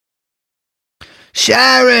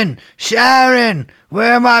Sharon,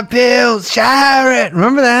 where are my pills? Sharon.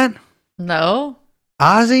 Remember that? No.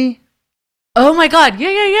 Ozzy? Oh my God.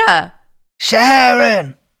 Yeah.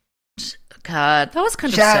 Sharon. God, that was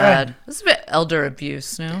kind of sad. It was a bit elder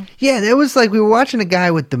abuse, no? Yeah, it was like we were watching a guy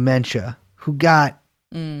with dementia who got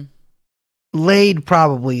laid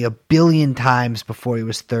probably 1 billion times before he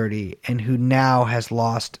was 30 and who now has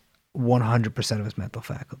lost 100% of his mental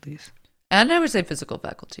faculties. And I would say physical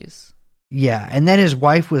faculties. Yeah, and then his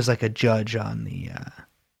wife was like a judge on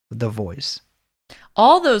the Voice.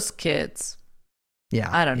 All those kids. Yeah.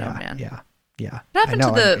 I don't know, man. Yeah. What happened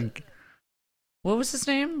to what was his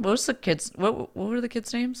name? What was the kids? What were the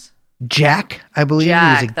kids' names? Jack, I believe,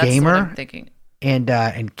 Jack, he was a gamer. That's what I'm thinking.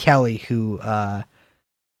 And Kelly, who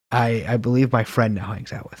I believe my friend now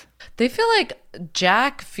hangs out with. They feel like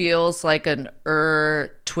Jack feels like an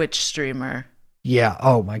Twitch streamer. Yeah.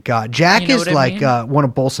 Oh my God. Jack is like one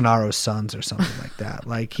of Bolsonaro's sons or something like that.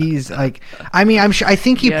 Like he's like, I mean, I'm sure. I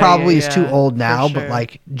think he probably is too old now, but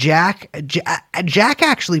like Jack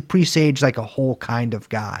actually presaged like a whole kind of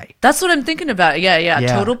guy. That's what I'm thinking about. Yeah.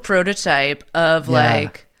 Total prototype of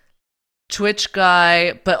like Twitch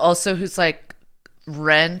guy, but also who's like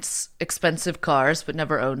rents expensive cars but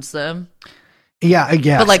never owns them. Yeah.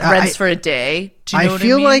 But like rents for a day. Do you know what I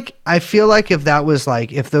mean? I feel like if that was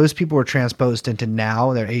like, if those people were transposed into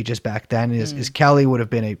now, their ages back then, is Kelly would have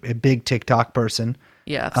been a big TikTok person.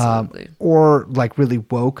 Yeah, absolutely. Or like really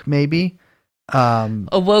woke, maybe. A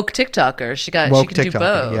woke TikToker. She could do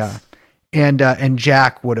both. Yeah. And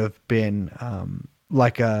Jack would have been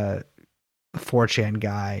like a 4chan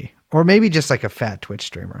guy, or maybe just like a fat Twitch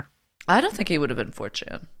streamer. I don't think he would have been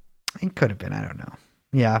 4chan. He could have been. I don't know.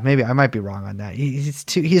 Yeah, maybe I might be wrong on that. He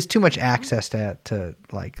has too much access to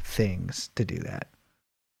like things to do that.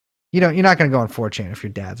 You know, you're not going to go on 4chan if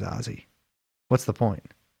your dad's Ozzy. What's the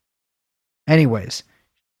point? Anyways,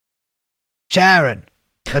 Sharon,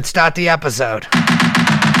 let's start the episode.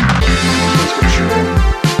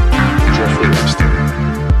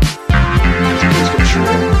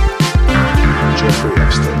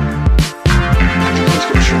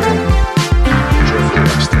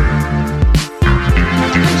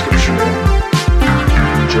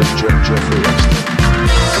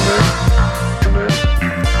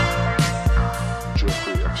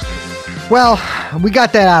 Well, we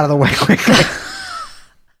got that out of the way quickly.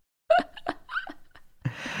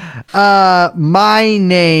 My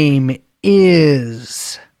name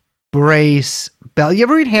is Brace Bell. You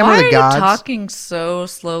ever read Hammer of the Gods? Why are you talking so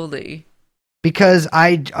slowly? Because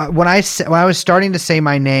when I was starting to say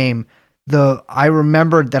my name, I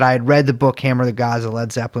remembered that I had read the book Hammer of the Gods, a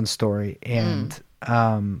Led Zeppelin story, and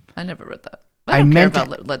I never read that. I don't care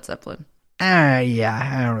about Led Zeppelin.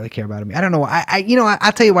 Yeah, I don't really care about him. I don't know why.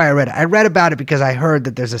 I'll tell you why I read it. I read about it because I heard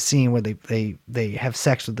that there's a scene where they have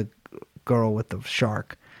sex with the girl with the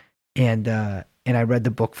shark, and I read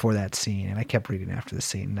the book for that scene, and I kept reading after the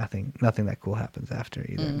scene. Nothing that cool happens after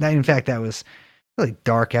either. In fact, that was a really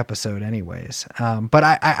dark episode, anyways. But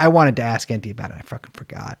I wanted to ask Enty about it. I fucking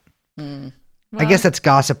forgot. Well, I guess that's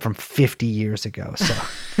gossip from 50 years ago, so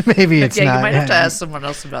maybe it's not. Yeah, you might have to ask someone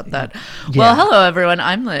else about that. Yeah. Well, hello, everyone.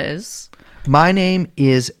 I'm Liz. My name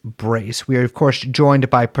is Brace. We are, of course, joined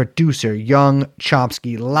by producer Young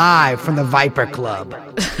Chomsky, live from the Viper Club.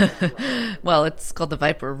 Well, it's called the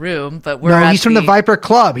Viper Room, but he's from the Viper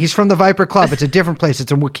Club. He's from the Viper Club. It's a different place.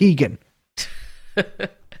 It's in Waukegan.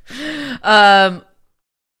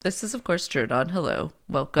 This is, of course, Jordan. Hello.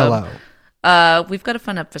 Welcome. Hello. We've got a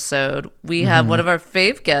fun episode. We have one of our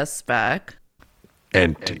fave guests back.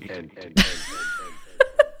 Enty.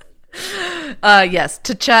 Yes,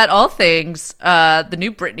 to chat all things the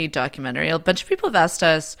new Britney documentary. A bunch of people have asked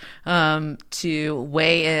us to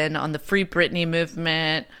weigh in on the Free Britney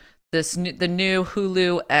movement, the new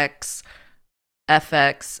Hulu X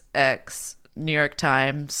FX X New York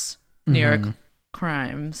Times New York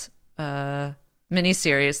Crimes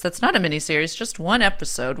miniseries. That's not a miniseries, just one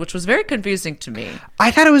episode, which was very confusing to me.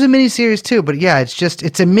 I thought it was a miniseries too, but yeah, it's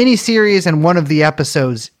a miniseries, and one of the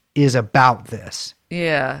episodes is about this.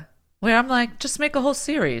 Yeah. Where I'm like, just make a whole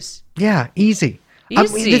series. Yeah, easy.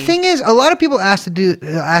 The thing is, a lot of people asked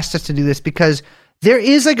us to do this because there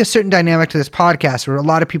is like a certain dynamic to this podcast where a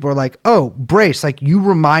lot of people are like, "Oh, Brace, like you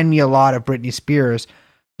remind me a lot of Britney Spears."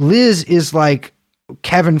 Liz is like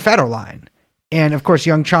Kevin Federline, and of course,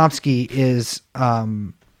 Young Chomsky is,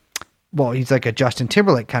 he's like a Justin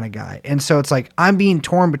Timberlake kind of guy, and so it's like I'm being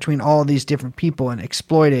torn between all these different people and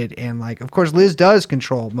exploited, and like, of course, Liz does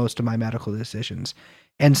control most of my medical decisions.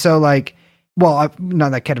 And so, like, well,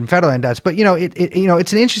 not that Kevin Federline does, but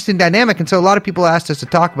it's an interesting dynamic. And so, a lot of people asked us to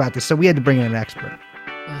talk about this, so we had to bring in an expert.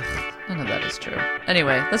 None of that is is true.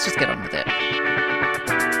 Anyway, let's just get on with it.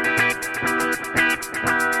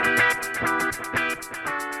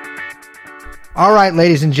 All right,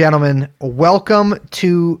 ladies and gentlemen, welcome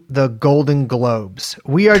to the Golden Globes.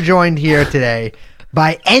 We are joined here today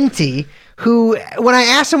by Enty, who, when I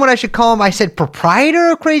asked him what I should call him, I said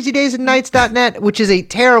proprietor of crazydaysandnights.net, which is a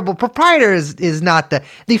terrible, proprietor is not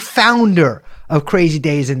the founder of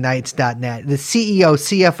crazydaysandnights.net, the CEO,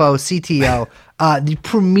 CFO, CTO, the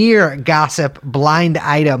premier gossip blind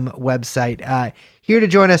item website. Here to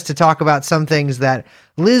join us to talk about some things that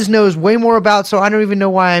Liz knows way more about, so I don't even know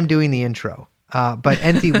why I'm doing the intro. But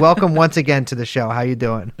Enty, welcome once again to the show. How you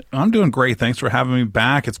doing? I'm doing great. Thanks for having me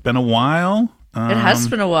back. It's been a while. It has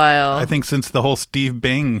been a while. I think since the whole Steve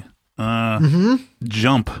Bing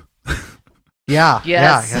jump. Yeah.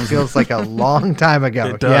 Yes. Yeah. It feels like a long time ago.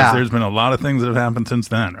 It does. Yeah. There's been a lot of things that have happened since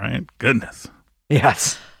then, right? Goodness.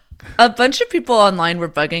 Yes. A bunch of people online were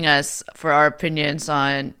bugging us for our opinions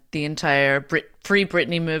on the entire Free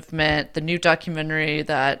Britney movement, the new documentary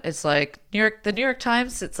that is like the New York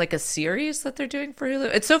Times. It's like a series that they're doing for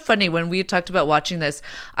Hulu. It's so funny. When we talked about watching this,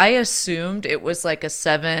 I assumed it was like a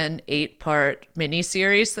 7-8 part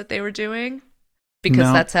miniseries that they were doing,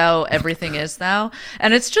 because that's how everything is now.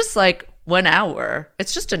 And it's just like 1 hour.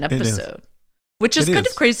 It's just an episode. Which is kind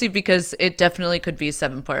of crazy because it definitely could be a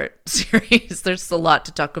 7-part series. There's a lot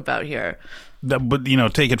to talk about here. But,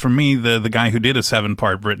 take it from me, the guy who did a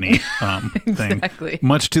 7-part Britney exactly. thing.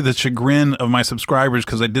 Much to the chagrin of my subscribers,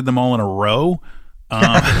 because I did them all in a row.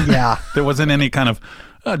 Yeah. There wasn't any kind of,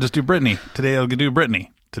 just do Britney. Today I'll do Britney.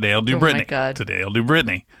 Today I'll do Britney. My God. Today I'll do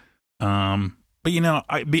Britney. But,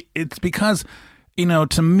 it's because,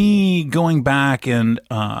 to me, going back and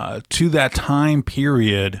to that time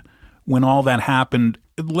period when all that happened,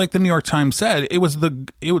 like the New York Times said,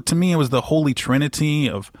 to me it was the holy trinity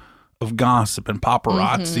of gossip and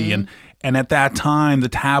paparazzi, and at that time the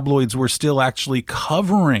tabloids were still actually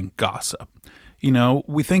covering gossip.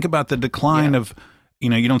 We think about the decline of,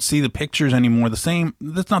 you don't see the pictures anymore.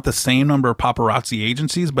 That's not the same number of paparazzi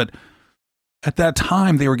agencies, but at that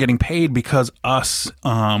time they were getting paid because Us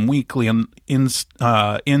Weekly and In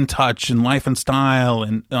Touch and Life and Style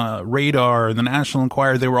and Radar and the National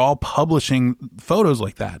Enquirer, they were all publishing photos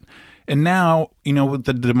like that. And now, with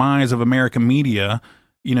the demise of American media,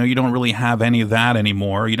 you don't really have any of that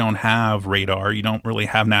anymore. You don't have Radar. You don't really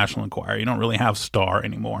have National Enquirer. You don't really have Star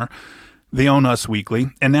anymore. They own Us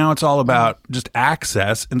Weekly. And now it's all about just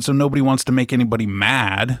access. And so nobody wants to make anybody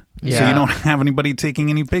mad. Yeah. So you don't have anybody taking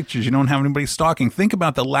any pictures. You don't have anybody stalking. Think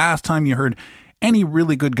about the last time you heard any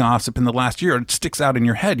really good gossip in the last year. It sticks out in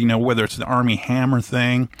your head, whether it's the Army Hammer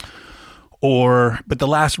thing but the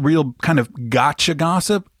last real kind of gotcha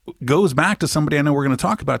gossip goes back to somebody I know we're going to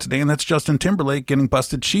talk about today, and that's Justin Timberlake getting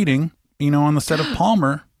busted cheating, on the set of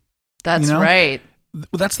Palmer. That's right.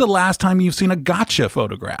 That's the last time you've seen a gotcha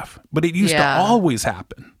photograph, but it used to always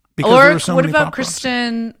happen. Because Or there were so what many about paparazzi.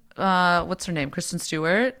 Kristen, what's her name? Kristen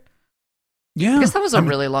Stewart? Yeah. I guess that was a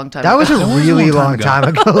really long time That ago. was a really long time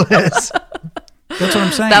ago, Liz. That's what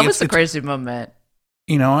I'm saying. That was a crazy moment.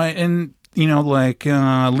 Like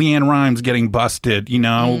Leanne Rimes getting busted,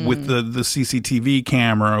 with the CCTV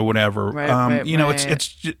camera or whatever. Right.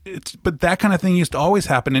 It's but that kind of thing used to always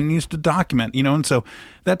happen and used to document, and so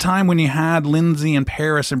that time when you had Lindsay and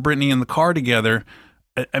Paris and Britney in the car together,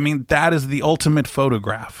 I mean, that is the ultimate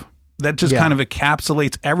photograph. That just kind of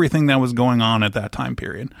encapsulates everything that was going on at that time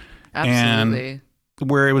period. Absolutely. And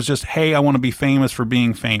where it was just, hey, I want to be famous for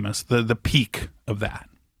being famous, the peak of that.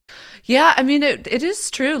 Yeah, I mean, it is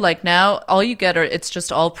true. Like now, all you get it's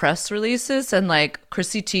just all press releases and like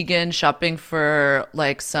Chrissy Teigen shopping for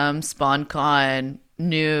like some SpawnCon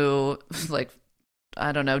new, like,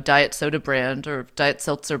 I don't know, diet soda brand or diet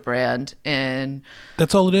seltzer brand. And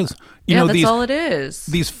that's all it is. That's all it is.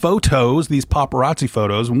 These photos, these paparazzi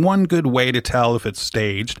photos, one good way to tell if it's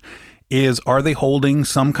staged is, are they holding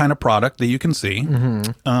some kind of product that you can see?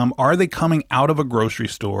 Mm-hmm. Are they coming out of a grocery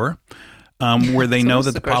store? Where they know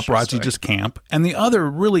that the paparazzi just camp. And the other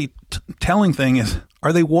really telling thing is,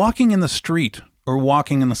 are they walking in the street or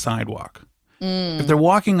walking in the sidewalk? If they're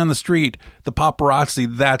walking on the street, the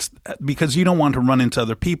paparazzi, that's because you don't want to run into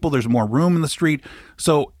other people. There's more room in the street.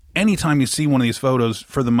 So anytime you see one of these photos,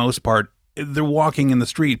 for the most part, they're walking in the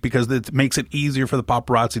street because it makes it easier for the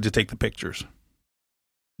paparazzi to take the pictures.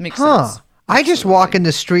 Makes sense. I just walk in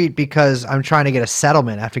the street because I'm trying to get a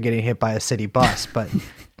settlement after getting hit by a city bus, but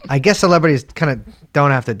I guess celebrities kind of don't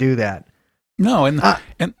have to do that. No, and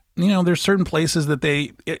there's certain places that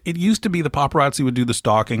it used to be the paparazzi would do the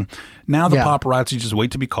stalking. Now the paparazzi just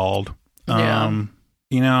wait to be called. And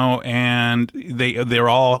they're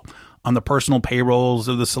all on the personal payrolls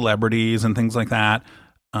of the celebrities and things like that.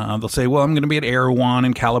 They'll say, well, I'm going to be at Erewhon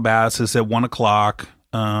in Calabasas at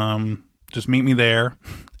 1:00. Just meet me there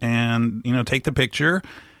and, take the picture.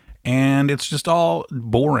 And it's just all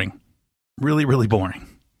boring. Really, really boring.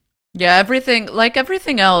 Yeah, everything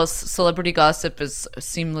else, celebrity gossip is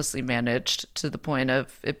seamlessly managed to the point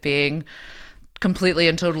of it being completely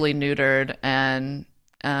and totally neutered and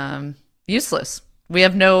useless.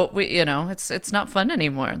 It's not fun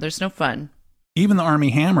anymore. There's no fun. Even the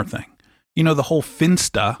Army Hammer thing, the whole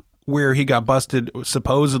Finsta where he got busted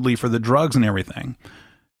supposedly for the drugs and everything.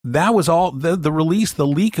 That was all the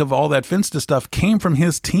leak of all that Finsta stuff came from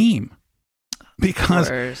his team. Because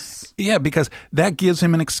that gives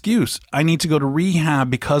him an excuse. I need to go to rehab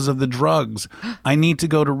because of the drugs. I need to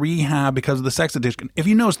go to rehab because of the sex addiction. If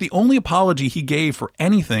you notice, the only apology he gave for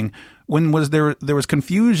anything when there was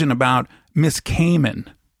confusion about Miss Kamen,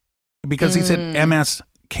 because he said MS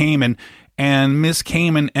Kamen and Miss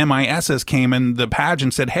Kamen, MISS Kamen, the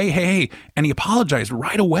pageant said, hey, and he apologized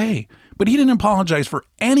right away. But he didn't apologize for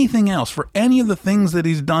anything else, for any of the things that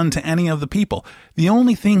he's done to any of the people. The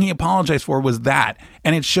only thing he apologized for was that.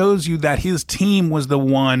 And it shows you that his team was the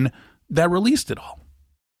one that released it all.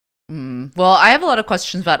 Well, I have a lot of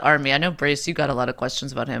questions about Army. I know, Brace, you got a lot of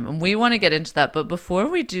questions about him. And we want to get into that. But before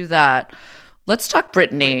we do that, let's talk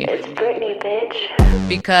Britney. It's Britney, bitch.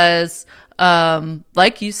 Because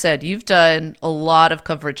like you said, you've done a lot of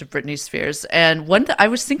coverage of Britney Spears. And I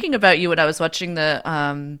was thinking about you when I was watching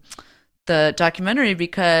the documentary,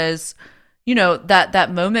 because that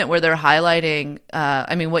moment where they're highlighting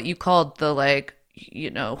what you called the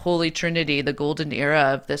holy trinity, the golden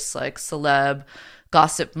era of this celeb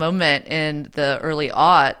gossip moment in the early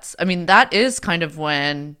aughts. That is kind of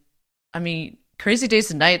when Crazy Days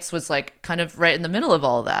and Nights was kind of right in the middle of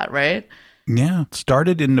all that, right? Yeah, it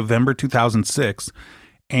started in November 2006.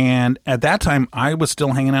 And at that time I was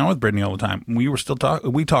still hanging out with Britney all the time.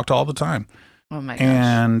 We talked all the time. Oh my gosh.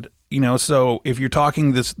 And so if you're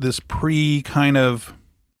talking this pre kind of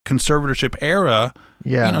conservatorship era,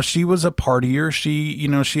 she was a partier.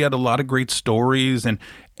 She had a lot of great stories, and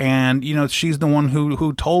she's the one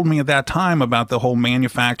who told me at that time about the whole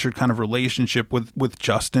manufactured kind of relationship with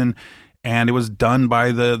Justin, and it was done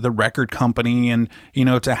by the record company, and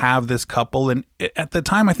to have this couple. And at the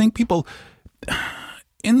time, I think people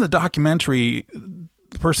in the documentary,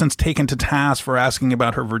 the person's taken to task for asking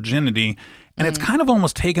about her virginity. And it's kind of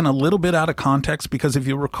almost taken a little bit out of context, because if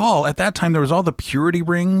you recall, at that time there was all the purity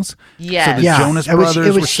rings. Yes. So the Jonas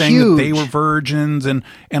Brothers were saying huge. that they were virgins and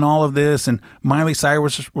all of this. And Miley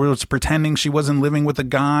Cyrus was pretending she wasn't living with a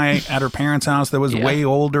guy at her parents' house that was way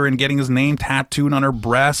older and getting his name tattooed on her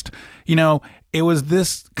breast. It was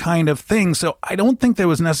this kind of thing. So I don't think there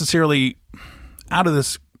was necessarily out of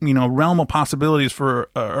this realm of possibilities for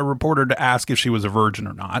a reporter to ask if she was a virgin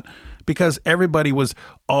or not, because everybody was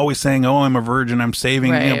always saying, oh, I'm a virgin, I'm saving,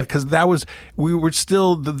 right. Because we were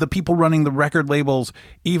still the people running the record labels,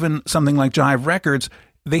 even something like Jive Records,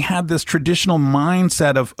 they had this traditional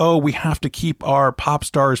mindset of, oh, we have to keep our pop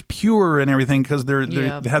stars pure and everything, because they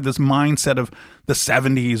had this mindset of the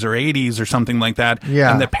 70s or 80s or something like that.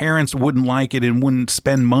 Yeah. And the parents wouldn't like it and wouldn't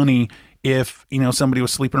spend money if somebody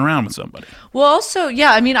was sleeping around with somebody. Well, also,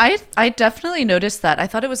 yeah, I definitely noticed that. I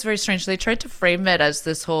thought it was very strange. They tried to frame it as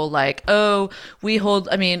this whole we hold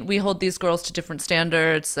these girls to different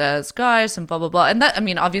standards as guys and blah blah blah. And that,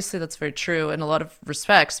 obviously that's very true in a lot of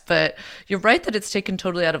respects, but you're right that it's taken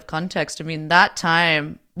totally out of context. That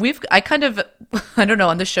time I don't know,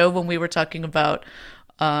 on the show when we were talking about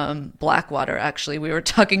Blackwater, actually, we were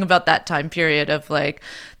talking about that time period of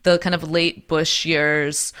the kind of late Bush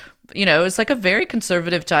years. It was a very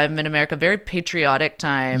conservative time in America, very patriotic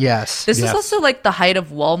time. Yes. This is also the height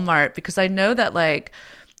of Walmart, because I know that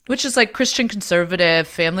which is Christian conservative,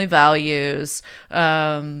 family values.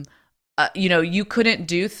 You couldn't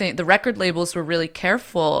do things. The record labels were really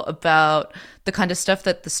careful about the kind of stuff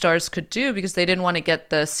that the stars could do, because they didn't want to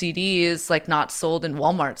get the CDs not sold in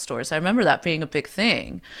Walmart stores. I remember that being a big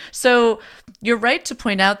thing. So you're right to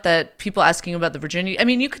point out that people asking about the virginity,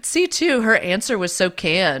 you could see too, her answer was so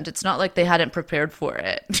canned. It's not like they hadn't prepared for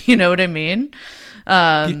it. You know what I mean?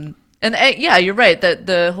 And you're right.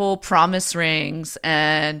 The whole promise rings,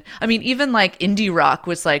 and even indie rock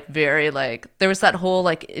was very there was that whole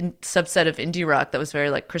subset of indie rock that was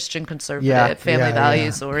very Christian conservative, family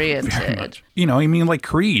values oriented. Like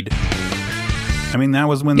Creed. That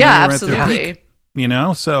was when they were absolutely. at their peak.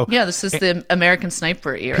 So this is the American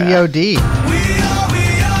Sniper era. POD.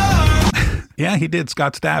 Yeah, he did,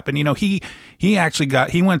 Scott Stapp. And,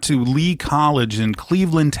 he went to Lee College in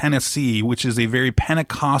Cleveland, Tennessee, which is a very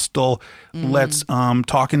Pentecostal, let's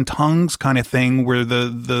talk in tongues kind of thing, where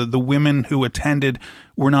the women who attended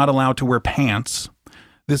were not allowed to wear pants.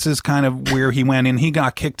 This is kind of where he went, and he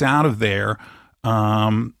got kicked out of there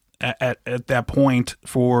at that point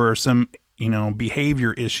for some,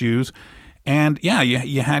 behavior issues. And yeah,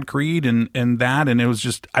 you had Creed and that, and it was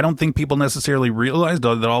just, I don't think people necessarily realized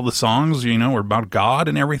that all the songs, were about God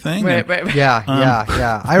and everything. Right. Yeah.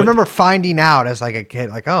 I remember finding out as like a kid,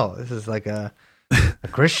 like, oh, this is like a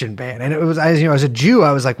Christian band. And it was, as a Jew,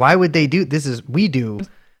 I was like, why would they do this? We do.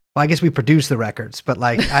 Well, I guess we produce the records, but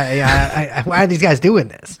like, I why are these guys doing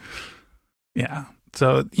this? Yeah.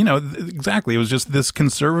 So, exactly. It was just this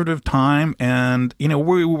conservative time. And,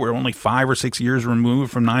 we were only 5 or 6 years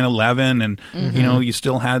removed from 9/11. And, you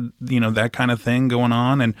still had, that kind of thing going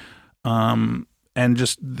on. And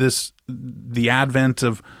just the advent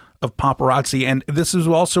of paparazzi. And this is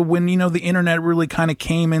also when, the internet really kind of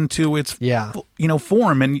came into its,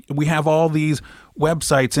 form. And we have all these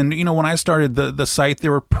websites. And, when I started the site,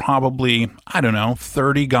 there were probably,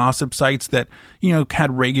 30 gossip sites that,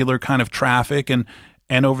 had regular kind of traffic.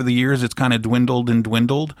 And over the years, it's kind of dwindled and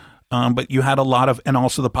dwindled. But you had a lot of, and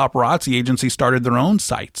also the paparazzi agency started their own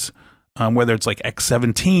sites, whether it's like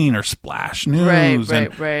X17 or Splash News.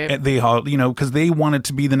 Right. And they all, because they wanted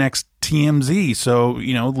to be the next TMZ. So,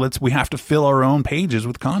 we have to fill our own pages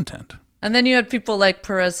with content. And then you had people like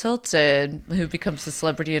Perez Hilton, who becomes a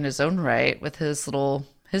celebrity in his own right with his whole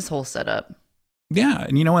setup. Yeah.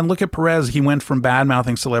 And, and look at Perez. He went from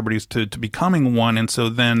bad-mouthing celebrities to becoming one. And so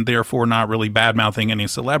then, therefore, not really bad-mouthing any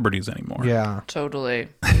celebrities anymore. Yeah. Totally.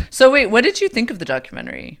 So wait, what did you think of the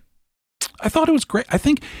documentary? I thought it was great. I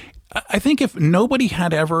think if nobody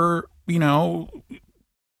had ever,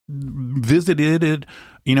 visited it,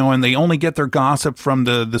 and they only get their gossip from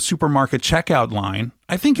the supermarket checkout line,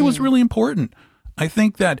 I think it was really important. I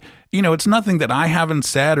think that, it's nothing that I haven't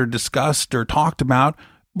said or discussed or talked about,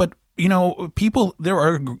 but there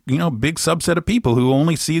are, big subset of people who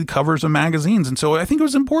only see covers of magazines. And so I think it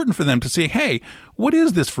was important for them to say, hey, what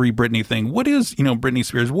is this Free Britney thing? What is, Britney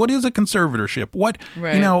Spears? What is a conservatorship? What,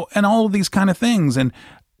 and all of these kind of things. And,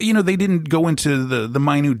 they didn't go into the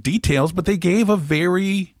minute details, but they gave a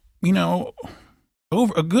very, a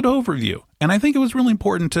good overview. And I think it was really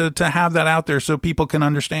important to have that out there so people can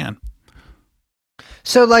understand.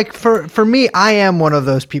 So like for me, I am one of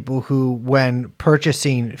those people who, when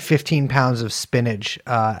purchasing 15 pounds of spinach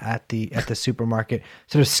at the supermarket,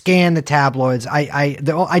 sort of scan the tabloids. I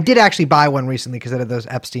did actually buy one recently because I had those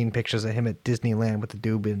Epstein pictures of him at Disneyland with the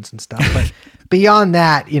Dubins and stuff. But beyond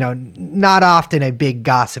that, not often a big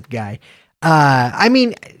gossip guy.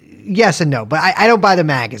 Yes and no, but I don't buy the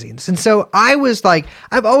magazines. And so I was like,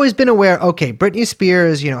 I've always been aware, okay, Britney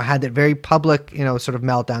Spears, had that very public, sort of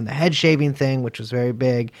meltdown, the head shaving thing, which was very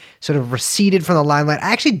big, sort of receded from the limelight.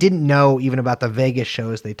 I actually didn't know even about the Vegas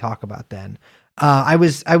shows they talk about then. I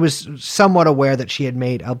was somewhat aware that she had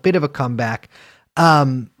made a bit of a comeback.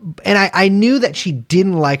 And I knew that she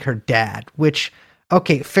didn't like her dad, which,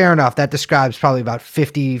 okay, fair enough. That describes probably about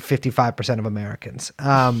 55% of Americans.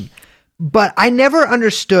 But I never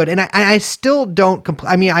understood, and I still don't.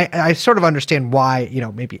 I sort of understand why,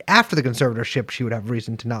 maybe after the conservatorship she would have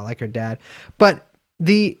reason to not like her dad. But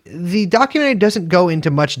the documentary doesn't go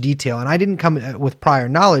into much detail, and I didn't come with prior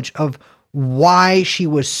knowledge of why she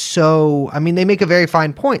was so. I mean, they make a very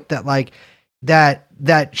fine point that like that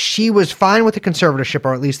she was fine with the conservatorship,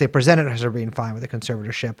 or at least they presented her as being fine with the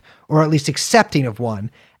conservatorship, or at least accepting of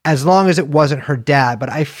one, as long as it wasn't her dad. But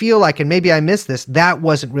I feel like, and maybe I missed this, that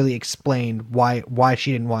wasn't really explained why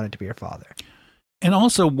she didn't want it to be her father. And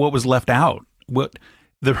also what was left out,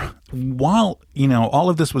 while, all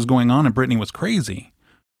of this was going on and Britney was crazy,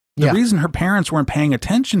 the reason her parents weren't paying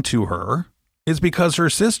attention to her is because her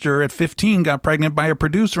sister at 15 got pregnant by a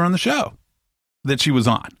producer on the show that she was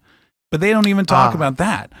on. But they don't even talk about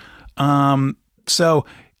that. So,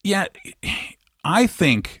 yeah, I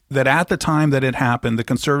think that at the time that it happened, the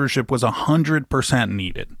conservatorship was 100%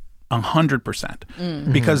 needed.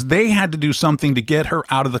 100%. Because they had to do something to get her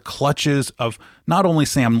out of the clutches of not only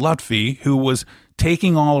Sam Lutfi, who was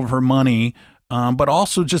taking all of her money, but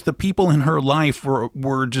also just the people in her life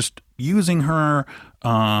were just using her.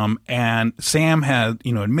 And Sam had,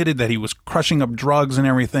 admitted that he was crushing up drugs and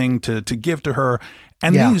everything to give to her.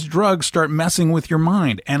 And these drugs start messing with your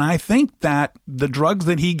mind. And I think that the drugs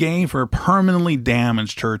that he gave her permanently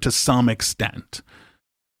damaged her to some extent.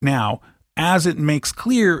 Now, as it makes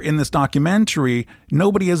clear in this documentary,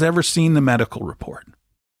 nobody has ever seen the medical report.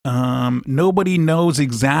 Nobody knows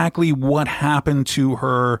exactly what happened to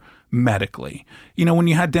her medically. You know, when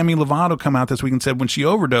you had Demi Lovato come out this week and said when she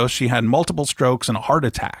overdosed, she had multiple strokes and a heart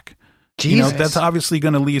attack. Jesus. You know, that's obviously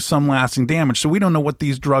going to leave some lasting damage. So we don't know what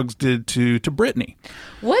these drugs did to Britney.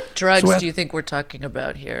 What drugs do you think we're talking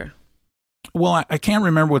about here? Well, I can't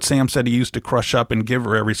remember what Sam said he used to crush up and give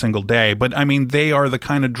her every single day. But, I mean, they are the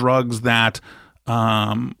kind of drugs that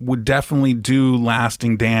would definitely do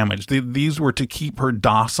lasting damage. These were to keep her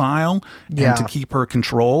docile and to keep her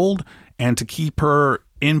controlled and to keep her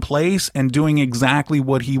in place and doing exactly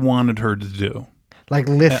what he wanted her to do. Like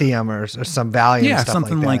lithium or some Valium, yeah, stuff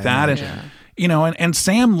something like that. And, you know, and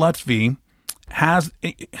Sam Lutfi has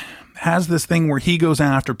this thing where he goes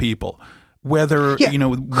after people. Whether, you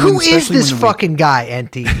know, who is this fucking guy,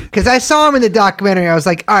 NT? Because I saw him in the documentary. I was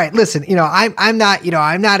like, all right, listen, you know, I'm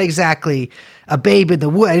not exactly a babe in the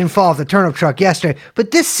wood. I didn't fall off the turnip truck yesterday, but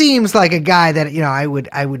this seems like a guy that, you know, I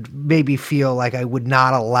would maybe feel like I would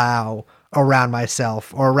not allow around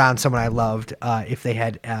myself or around someone I loved if they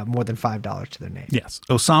had more than $5 to their name. Yes,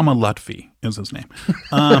 Osama Lutfi is his name.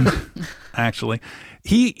 Actually,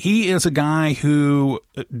 he is a guy who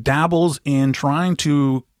dabbles in trying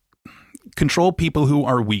to control people who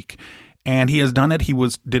are weak, and he has done it. He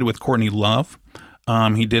did it with Courtney Love.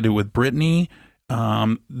 He did it with Britney.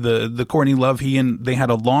 The Courtney Love, they had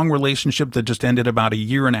a long relationship that just ended about a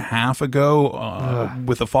year and a half ago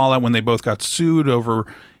with the fallout when they both got sued over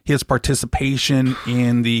his participation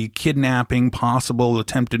in the kidnapping, possible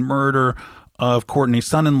attempted murder of Courtney's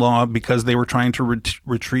son-in-law because they were trying to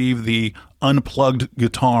retrieve the unplugged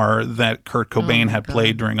guitar that Kurt Cobain had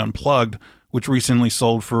played during Unplugged, which recently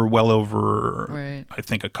sold for well over, I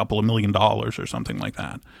think, a couple of $1 million or something like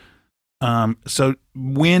that. So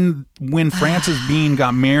when Frances Bean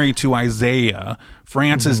got married to Isaiah,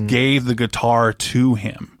 Frances gave the guitar to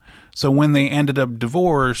him. So when they ended up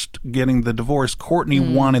getting the divorce, Courtney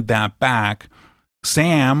wanted that back.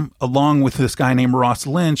 Sam, along with this guy named Ross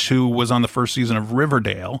Lynch, who was on the first season of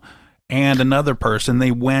Riverdale, and another person,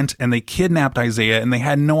 they went and they kidnapped Isaiah, and they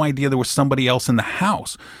had no idea there was somebody else in the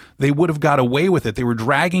house. They would have got away with it. They were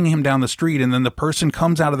dragging him down the street, and then the person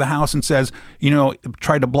comes out of the house and says, you know,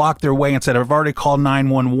 tried to block their way and said, I've already called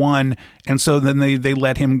 911, and so then they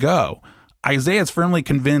let him go. Isaiah's firmly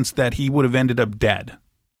convinced that he would have ended up dead.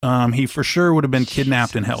 He for sure would have been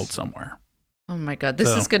kidnapped and held somewhere. Oh my God, this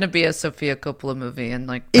is going to be a Sofia Coppola movie in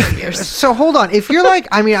like 5 years. So hold on. If you're like,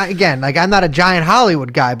 I mean, again, like I'm not a giant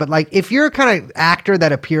Hollywood guy, but like if you're a kind of actor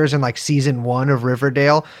that appears in like season 1 of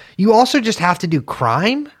Riverdale, you also just have to do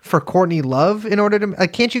crime for Courtney Love in order to,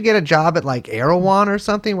 like, can't you get a job at like Erewhon or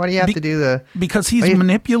something? Why do you have to do the? Because he's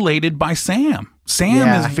manipulated by Sam.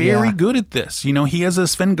 Sam is very good at this. You know, he is a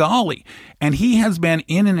Svengali, and he has been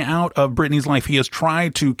in and out of Britney's life. He has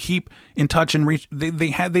tried to keep in touch and reach.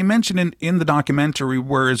 They mentioned in the documentary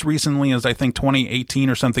where as recently as I think 2018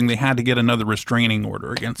 or something, they had to get another restraining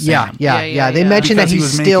order against Sam. Yeah. They mentioned that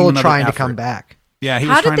he's still trying to come back. Yeah.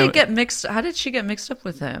 How did she get mixed up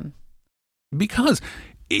with him? Because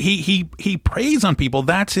he preys on people.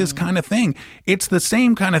 That's his kind of thing. It's the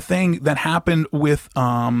same kind of thing that happened with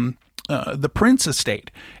the Prince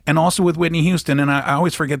estate and also with Whitney Houston. And I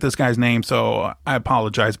always forget this guy's name, so I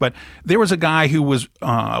apologize. But there was a guy who was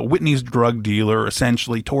Whitney's drug dealer,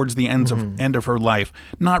 essentially, towards the end of her life.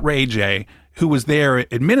 Not Ray J, who was there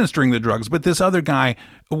administering the drugs, but this other guy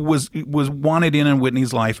was wanted in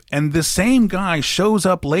Whitney's life. And the same guy shows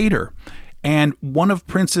up later, and one of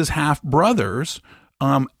Prince's half brothers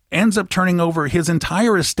ends up turning over his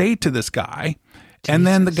entire estate to this guy. Jesus. And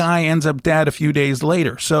then the guy ends up dead a few days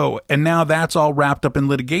later. So, and now that's all wrapped up in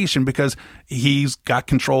litigation because he's got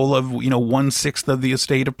control of, 1/6 of the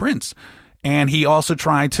estate of Prince. And he also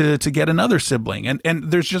tried to get another sibling.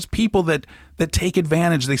 And there's just people that take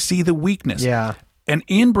advantage. They see the weakness. Yeah. And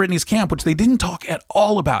in Britney's camp, which they didn't talk at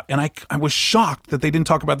all about, and I was shocked that they didn't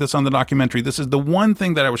talk about this on the documentary. This is the one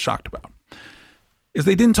thing that I was shocked about, is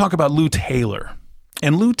they didn't talk about Lou Taylor.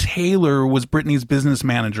 And Lou Taylor was Britney's business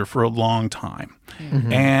manager for a long time.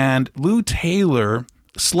 Mm-hmm. And Lou Taylor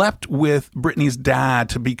slept with Britney's dad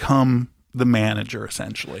to become the manager,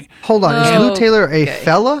 essentially. Hold on. Is Lou Taylor a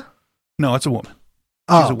fella? No, it's a woman.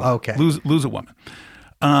 Okay. Lou's a woman.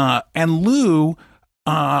 And Lou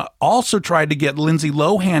also tried to get Lindsay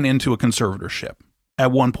Lohan into a conservatorship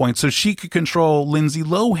at one point so she could control Lindsay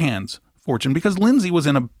Lohan's fortune, because Lindsay was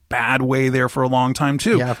in a bad way there for a long time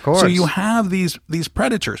too. Yeah, of course. So you have these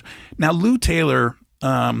predators. Now, Lou Taylor,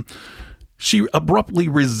 she abruptly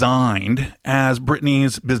resigned as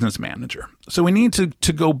Britney's business manager. So we need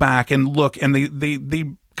to go back and look, and they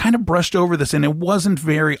kind of brushed over this, and it wasn't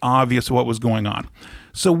very obvious what was going on.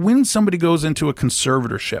 So when somebody goes into a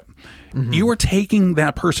conservatorship, you are taking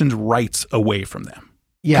that person's rights away from them.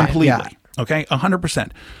 Completely. Yeah. Okay.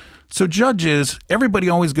 100%. So judges, everybody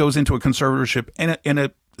always goes into a conservatorship. In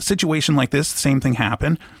a situation like this, the same thing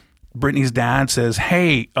happened. Britney's dad says,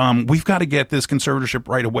 hey, we've got to get this conservatorship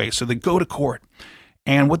right away. So they go to court.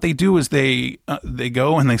 And what they do is they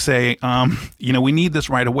go and they say, we need this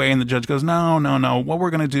right away. And the judge goes, no. What we're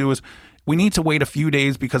going to do is we need to wait a few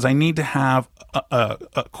days because I need to have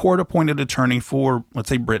a court-appointed attorney for, let's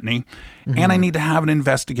say, Britney, and I need to have an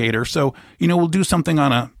investigator. So, we'll do something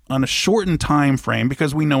on a shortened time frame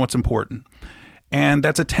because we know it's important. And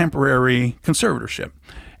that's a temporary conservatorship.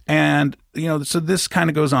 And, so this kind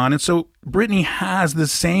of goes on. And so Britney has the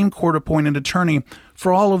same court-appointed attorney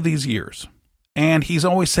for all of these years. And he's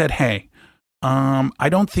always said, hey, I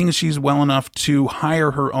don't think she's well enough to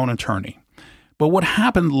hire her own attorney. But what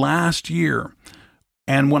happened last year,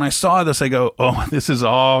 and when I saw this, I go, oh, this is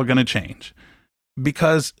all going to change.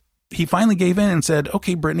 Because he finally gave in and said,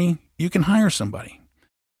 okay, Britney, you can hire somebody.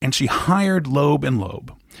 And she hired Loeb and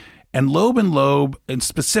Loeb. And Loeb and Loeb, and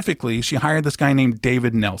specifically, she hired this guy named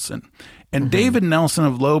David Nelson. And David Nelson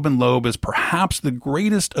of Loeb and Loeb is perhaps the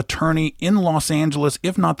greatest attorney in Los Angeles,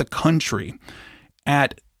 if not the country,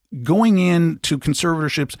 at going into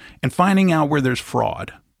conservatorships and finding out where there's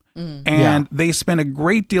fraud. And they spent a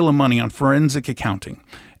great deal of money on forensic accounting.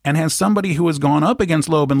 And as somebody who has gone up against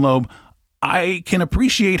Loeb and Loeb, I can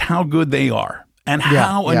appreciate how good they are and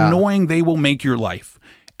how annoying they will make your life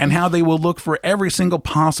and how they will look for every single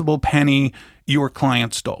possible penny your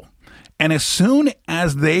client stole. And as soon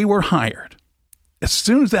as they were hired, as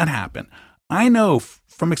soon as that happened, I know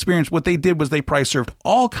from experience what they did was they probably served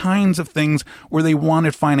all kinds of things where they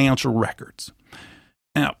wanted financial records.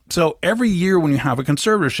 Now, so every year when you have a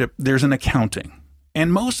conservatorship, there's an accounting.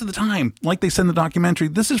 And most of the time, like they said in the documentary,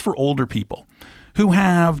 this is for older people who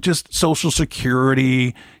have just Social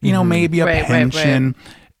Security, maybe a pension.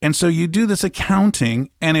 Right. And so you do this accounting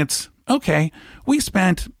and it's, okay, we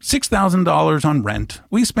spent $6,000 on rent.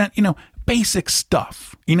 We spent, basic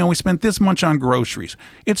stuff. We spent this much on groceries.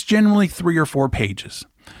 It's generally 3 or 4 pages.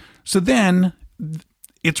 So then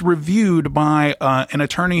it's reviewed by an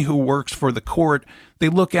attorney who works for the court. They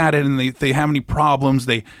look at it and they have any problems.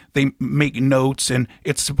 They make notes and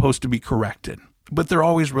it's supposed to be corrected. But they're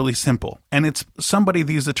always really simple. And it's somebody,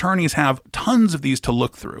 these attorneys have tons of these to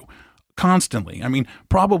look through constantly. I mean,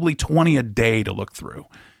 probably 20 a day to look through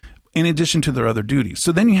in addition to their other duties.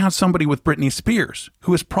 So then you have somebody with Britney Spears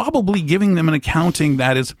who is probably giving them an accounting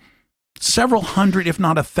that is several hundred, if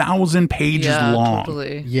not 1,000 pages long.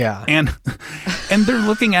 Totally. Yeah. And they're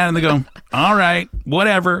looking at it and they go, all right,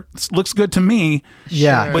 whatever. This looks good to me.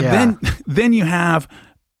 Yeah. But then you have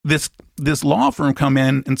this law firm come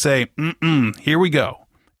in and say, here we go.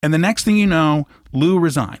 And the next thing you know, Lou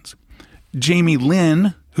resigns. Jamie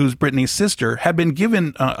Lynn, who's Britney's sister, had been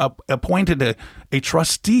given appointed a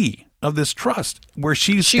trustee of this trust where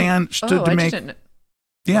she stood to make.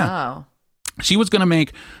 Yeah. Wow. She was going to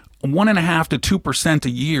make 1.5% to 2% a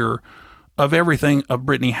year of everything of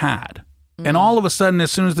Britney had. And all of a sudden,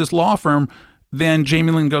 as soon as this law firm, then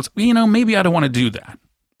Jamie Lynn goes, maybe I don't want to do that.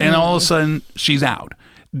 And all of a sudden she's out.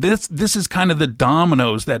 This is kind of the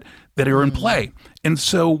dominoes that are in play. And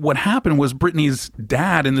so what happened was Britney's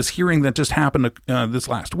dad, in this hearing that just happened this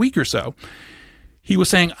last week or so, he was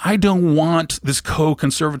saying, I don't want this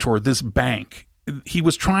co-conservator, this bank. He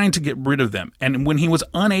was trying to get rid of them. And when he was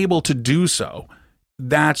unable to do so,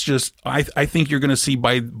 that's just, I think you're going to see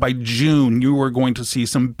by June, you are going to see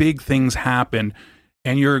some big things happen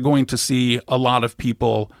and you're going to see a lot of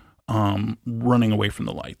people running away from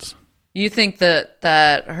the lights. You think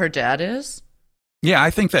that her dad is? Yeah,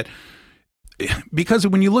 I think that because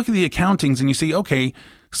when you look at the accountings and you see, okay,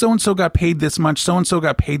 so-and-so got paid this much, so-and-so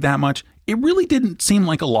got paid that much, it really didn't seem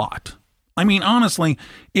like a lot. I mean, honestly,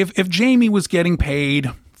 if Jamie was getting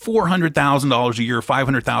paid $400,000 a year,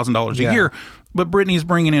 $500,000 a year, but Britney's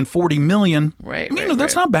bringing in $40 million,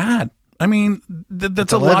 that's not bad. I mean,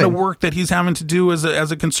 that's a lot of work that he's having to do as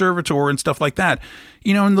a conservator and stuff like that.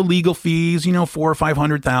 And the legal fees, $400,000 or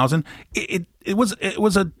 $500,000. It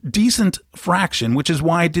was a decent fraction, which is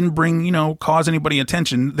why it didn't cause anybody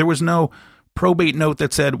attention. There was no probate note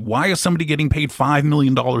that said, why is somebody getting paid $5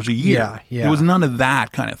 million a year? Yeah. It was none of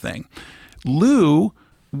that kind of thing. Lou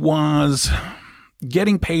was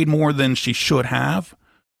getting paid more than she should have.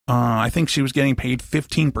 I think she was getting paid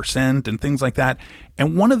 15% and things like that.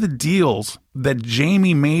 And one of the deals that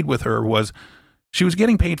Jamie made with her was she was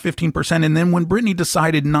getting paid 15%. And then when Britney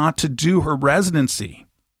decided not to do her residency,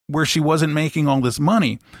 where she wasn't making all this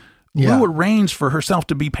money, Lou arranged for herself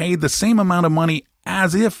to be paid the same amount of money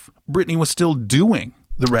as if Britney was still doing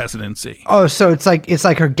the residency. Oh, so it's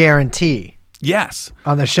like her guarantee. Yes.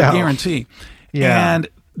 On the show. A guarantee. Yeah. And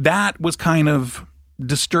that was kind of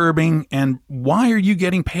disturbing. And why are you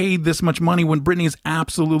getting paid this much money when Britney is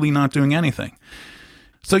absolutely not doing anything?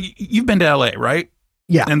 So you've been to LA, right?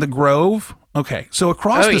 Yeah. And the Grove. Okay. So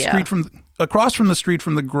across from the street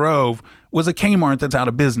from the Grove was a Kmart that's out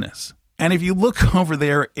of business. And if you look over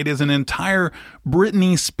there, it is an entire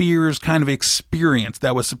Britney Spears kind of experience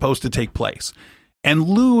that was supposed to take place. And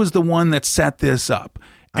Lou is the one that set this up.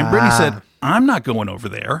 And Britney said, I'm not going over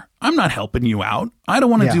there. I'm not helping you out. I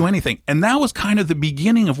don't want to do anything. And that was kind of the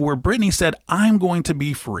beginning of where Britney said, I'm going to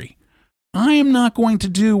be free. I am not going to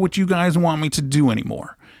do what you guys want me to do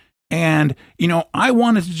anymore. And, I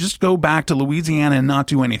wanted to just go back to Louisiana and not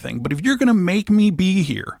do anything. But if you're going to make me be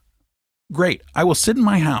here, great. I will sit in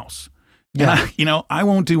my house. Yeah. And I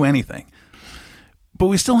won't do anything. But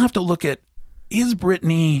we still have to look at, is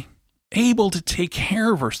Britney able to take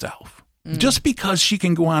care of herself? Just because she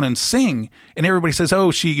can go out and sing and everybody says,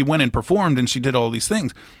 oh, she went and performed and she did all these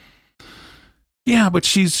things. Yeah, but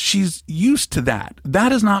she's used to that.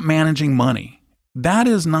 That is not managing money. That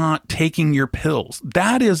is not taking your pills.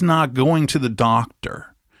 That is not going to the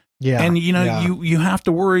doctor. Yeah. And you have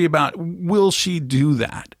to worry about, will she do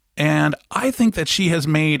that? And I think that she has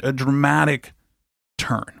made a dramatic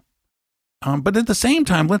turn. But at the same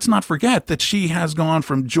time, let's not forget that she has gone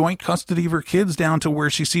from joint custody of her kids down to where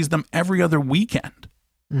she sees them every other weekend.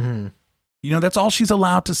 Mm-hmm. That's all she's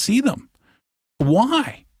allowed to see them.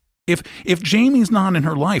 Why? If Jamie's not in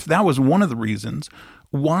her life, that was one of the reasons.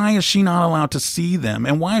 Why is she not allowed to see them?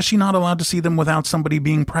 And why is she not allowed to see them without somebody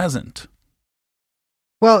being present?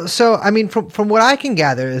 Well, so, I mean, from what I can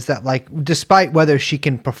gather is that, like, despite whether she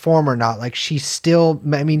can perform or not, like, she's still,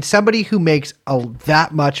 I mean, somebody who makes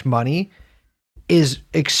that much money is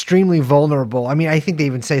extremely vulnerable. I mean, I think they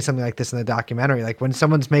even say something like this in the documentary. Like,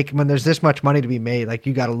 when there's this much money to be made, like,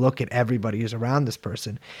 you got to look at everybody who's around this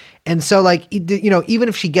person. And so, like, even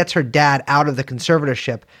if she gets her dad out of the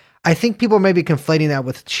conservatorship, I think people may be conflating that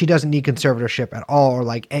with she doesn't need conservatorship at all, or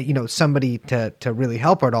like, somebody to really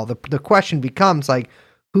help her at all. The question becomes, like,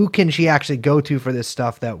 who can she actually go to for this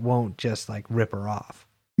stuff that won't just like rip her off?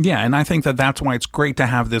 Yeah, and I think that that's why it's great to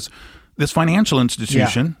have this financial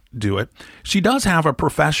institution do it. She does have a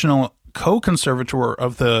professional co-conservator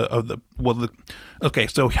okay,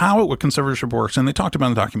 so how a conservatorship works, and they talked about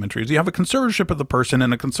in the documentary, is you have a conservatorship of the person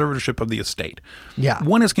and a conservatorship of the estate. Yeah.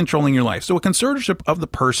 One is controlling your life. So a conservatorship of the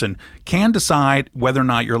person can decide whether or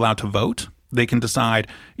not you're allowed to vote. They can decide,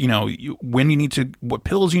 what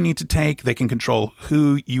pills you need to take. They can control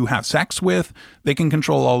who you have sex with. They can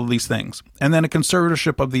control all of these things. And then a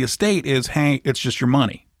conservatorship of the estate is, hey, it's just your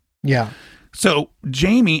money. Yeah. So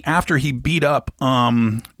Jamie, after he beat up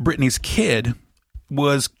Britney's kid,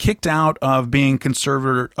 was kicked out of being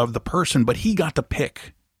conservator of the person, but he got to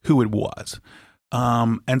pick who it was.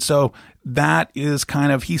 And so that is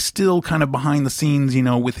he's still kind of behind the scenes,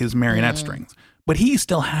 with his marionette strings. But he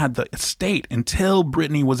still had the estate until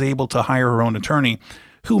Britney was able to hire her own attorney,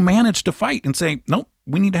 who managed to fight and say, nope,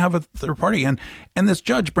 we need to have a third party. And this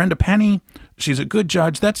judge, Brenda Penny, she's a good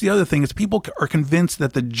judge. That's the other thing, is people are convinced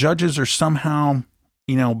that the judges are somehow,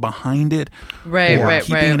 behind it. Right.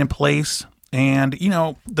 Keeping it in place. And,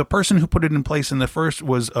 the person who put it in place in the first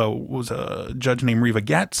was a judge named Reva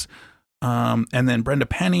Getz. And then Brenda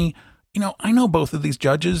Penny. I know both of these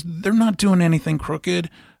judges. They're not doing anything crooked.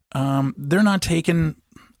 They're not taking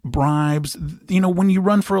bribes. When you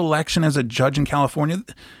run for election as a judge in California,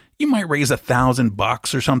 you might raise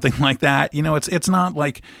 $1,000 or something like that. It's not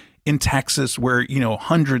like in Texas where,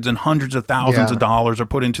 hundreds and hundreds of thousands of dollars are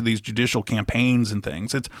put into these judicial campaigns and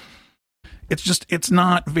things. It's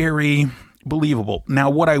not very believable. Now,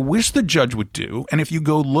 what I wish the judge would do, and if you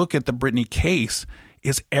go look at the Britney case,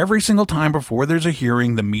 is every single time before there's a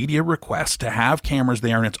hearing, the media requests to have cameras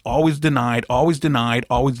there, and it's always denied, always denied,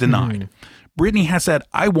 always denied. Britney has said,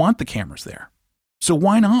 I want the cameras there. So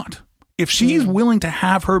why not? If she's willing to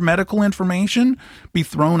have her medical information be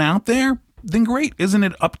thrown out there, then great. Isn't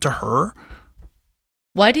it up to her?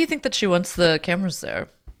 Why do you think that she wants the cameras there?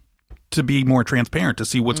 To be more transparent, to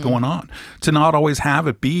see what's going on, to not always have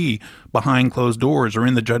it be behind closed doors or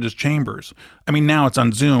in the judge's chambers. I mean, now it's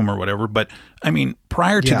on Zoom or whatever, but I mean,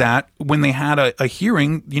 prior to that, when they had a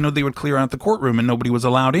hearing, they would clear out the courtroom and nobody was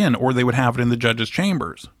allowed in, or they would have it in the judge's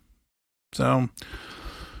chambers. So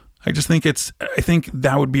I just think I think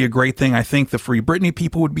that would be a great thing. I think the Free Britney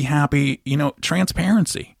people would be happy.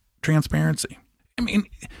 Transparency. I mean,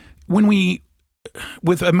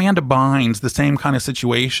 with Amanda Bynes, the same kind of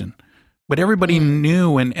situation, But everybody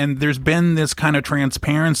knew, and there's been this kind of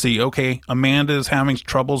transparency. Okay, Amanda is having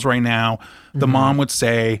troubles right now. The mom would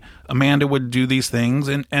say, Amanda would do these things,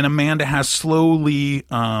 and Amanda has slowly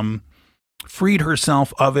freed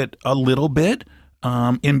herself of it a little bit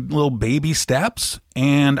in little baby steps.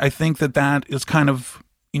 And I think that is kind of,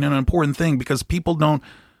 an important thing, because people don't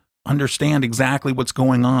understand exactly what's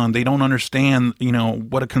going on. They don't understand,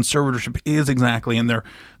 what a conservatorship is exactly, and they're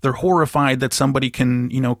horrified that somebody can,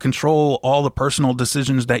 control all the personal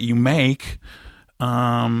decisions that you make.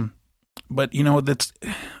 But that's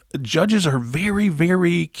judges are very,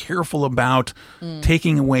 very careful about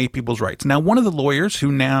taking away people's rights. Now, one of the lawyers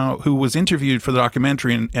who was interviewed for the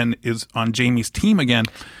documentary and is on Jamie's team again,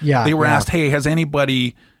 they were asked, "Hey, have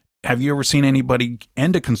you ever seen anybody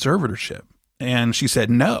end a conservatorship?" And she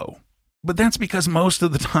said no. But that's because most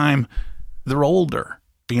of the time they're older,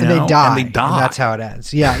 and they die. And that's how it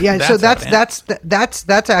ends. Yeah, yeah. So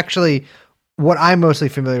that's actually what I'm mostly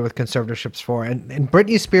familiar with conservatorships for. And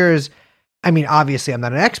Britney Spears, I mean, obviously I'm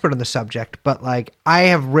not an expert on the subject, but like I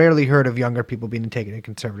have rarely heard of younger people being taken in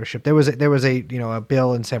conservatorship. There was a a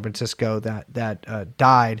bill in San Francisco that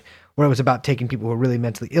died where it was about taking people who were really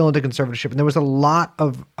mentally ill into conservatorship, and there was a lot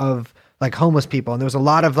of like homeless people. And there was a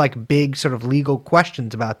lot of like big sort of legal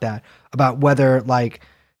questions about that, about whether like,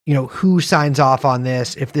 who signs off on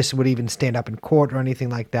this, if this would even stand up in court or anything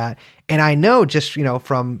like that. And I know just,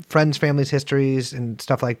 from friends, families, histories and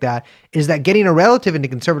stuff like that, is that getting a relative into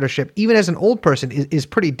conservatorship, even as an old person, is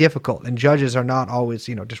pretty difficult. And judges are not always,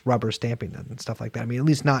 just rubber stamping them and stuff like that. I mean, at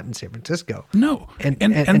least not in San Francisco. No. And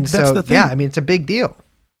that's so, the thing. Yeah, I mean, it's a big deal.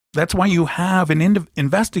 That's why you have an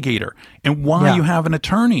investigator, and why you have an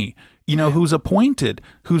attorney, who's appointed,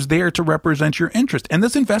 who's there to represent your interest. And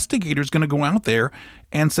this investigator is going to go out there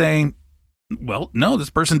and say, well, no, this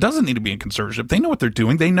person doesn't need to be in conservatorship. They know what they're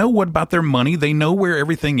doing. They know what about their money. They know where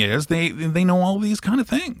everything is. They know all these kind of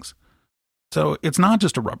things. So it's not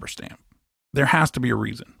just a rubber stamp. There has to be a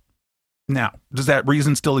reason. Now, does that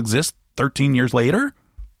reason still exist 13 years later?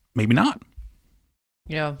 Maybe not.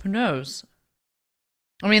 Yeah, who knows?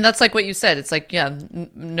 I mean, that's like what you said. It's like,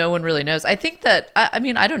 no one really knows. I think that, I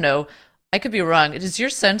mean, I don't know. I could be wrong. Is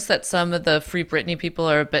your sense that some of the Free Britney people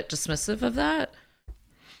are a bit dismissive of that?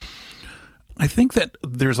 I think that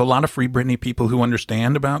there's a lot of Free Britney people who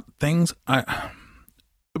understand about things.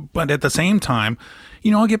 But at the same time,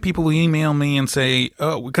 I'll get people who email me and say,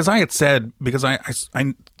 oh, because I had said, because I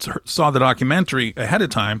saw the documentary ahead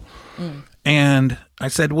of time, and I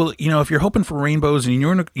said, well, if you're hoping for rainbows and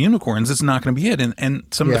unicorns, it's not going to be it. And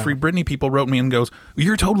some of the Free Britney people wrote me and goes,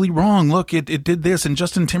 you're totally wrong. Look, it did this, and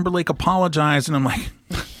Justin Timberlake apologized. And I'm like,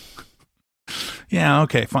 yeah,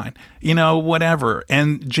 okay, fine. Whatever.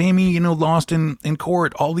 And Jamie, lost in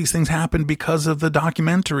court. All these things happened because of the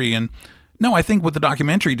documentary. And no, I think what the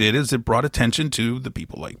documentary did is it brought attention to the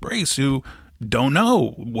people like Brace who don't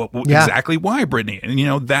know exactly why Britney.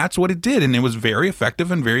 And, that's what it did. And it was very effective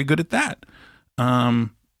and very good at that.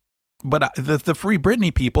 But the Free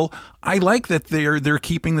Britney people, I like that they're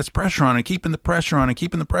keeping this pressure on and keeping the pressure on and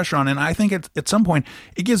keeping the pressure on. And I think at some point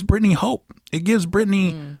it gives Britney hope. It gives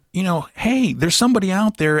Britney, hey, there's somebody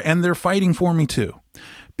out there and they're fighting for me too.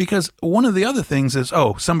 Because one of the other things is,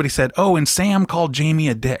 somebody said, and Sam called Jamie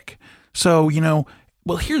a dick. So,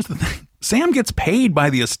 well, here's the thing. Sam gets paid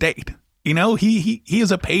by the estate. He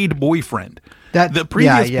is a paid boyfriend. The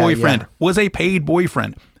previous boyfriend was a paid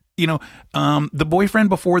boyfriend. The boyfriend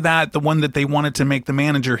before that, the one that they wanted to make the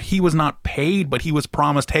manager, he was not paid, but he was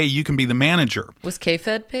promised, hey, you can be the manager. Was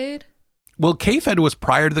K-Fed paid? Well, K-Fed was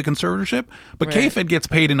prior to the conservatorship, but right. K-Fed gets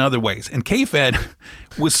paid in other ways. And K-Fed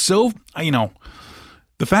was so,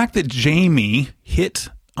 the fact that Jamie hit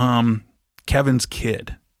Kevin's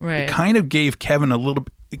kid, right, it kind of gave Kevin a little,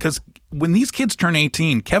 because when these kids turn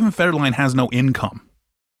 18, Kevin Federline has no income.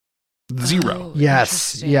 Zero.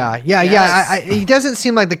 Yes. Yeah. He doesn't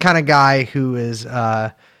seem like the kind of guy who is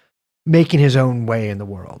making his own way in the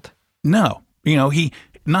world. No, he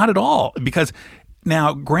not at all. Because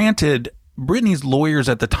now, granted, Britney's lawyers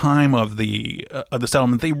at the time of the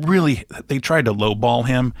settlement, they tried to lowball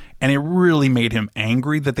him, and it really made him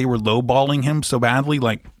angry that they were lowballing him so badly,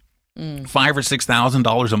 like $5,000 or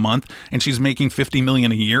 $6,000 a month, and she's making $50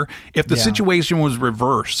 million a year. If the situation was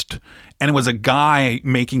reversed and it was a guy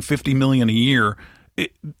making $50 million a year,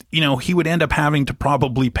 he would end up having to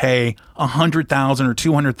probably pay $100,000 or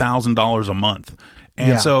 $200,000 a month.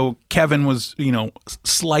 And so Kevin was,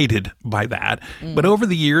 slighted by that. But over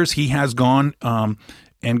the years, he has gone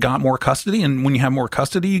and got more custody. And when you have more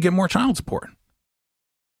custody, you get more child support.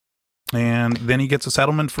 And then he gets a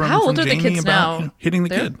settlement from How old are Jamie the kids about now? Hitting the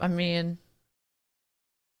kid. I mean,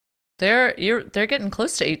 They're getting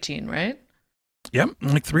close to 18, right? Yep,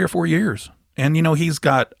 like 3 or 4 years. And, he's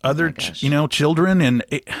got other, children, and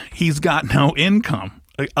he's got no income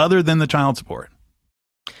other than the child support.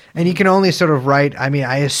 And he can only sort of write, I mean,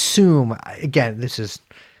 I assume, again, this is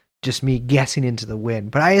just me guessing into the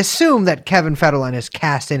wind, but I assume that Kevin Federline has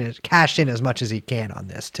cashed in as much as he can on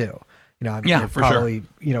this too. For probably,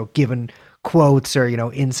 sure. Given quotes or,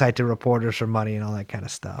 insight to reporters for money and all that kind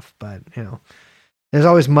of stuff. But, there's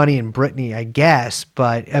always money in Britney, I guess,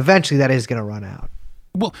 but eventually that is going to run out.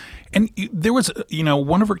 Well, and there was,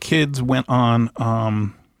 one of her kids went on,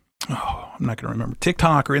 I'm not going to remember,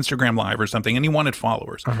 TikTok or Instagram Live or something, and he wanted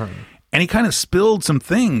followers. Uh-huh. And he kind of spilled some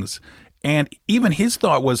things. And even his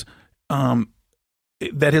thought was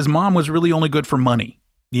that his mom was really only good for money,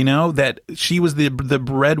 that she was the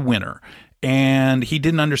breadwinner. And he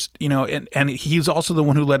didn't understand, and he's also the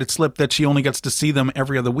one who let it slip that she only gets to see them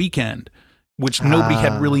every other weekend, which nobody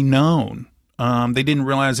had really known. They didn't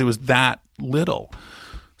realize it was that little.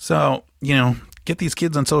 So, get these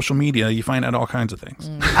kids on social media. You find out all kinds of things.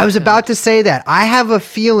 I was about to say that. I have a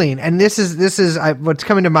feeling, and this is what's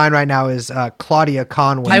coming to mind right now is Claudia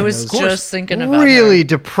Conway. I was just thinking about really her.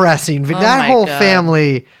 Depressing. But Oh that my whole God.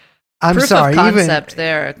 family. I'm Proof sorry. of concept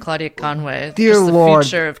there, Claudia Conway. Dear just the Lord.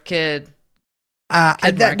 future of kid.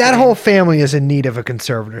 That whole family is in need of a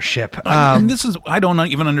conservatorship. And this is, I don't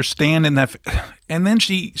even understand in that. And then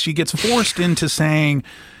she gets forced into saying,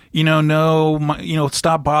 no,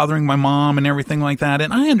 stop bothering my mom and everything like that.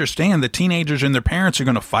 And I understand that teenagers and their parents are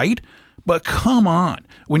going to fight, but come on.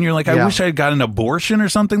 When you're like, I wish I had got an abortion or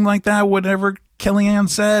something like that, whatever Kellyanne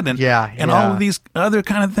said, and all of these other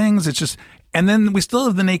kind of things, it's just. And then we still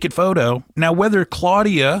have the naked photo. Now, whether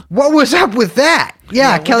Claudia... What was up with that?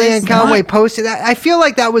 Yeah, Kellyanne Conway posted that. I feel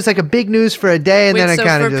like that was like a big news for a day, and then it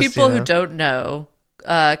kind of just... for people who don't know,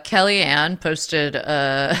 Kellyanne posted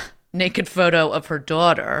a naked photo of her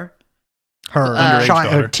daughter.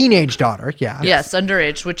 Her teenage daughter, yeah. Yes,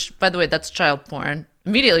 underage, which, by the way, that's child porn.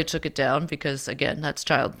 Immediately took it down because, again, that's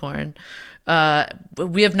child porn.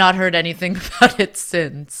 We have not heard anything about it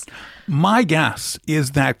since. My guess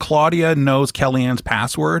is that Claudia knows Kellyanne's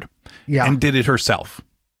password and did it herself.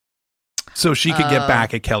 So she could get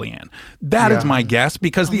back at Kellyanne. That is my guess,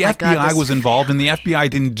 because the FBI was involved and the FBI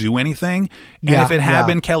didn't do anything. And if it had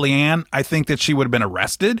been Kellyanne, I think that she would have been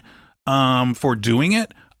arrested for doing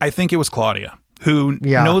it. I think it was Claudia, who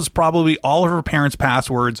knows probably all of her parents'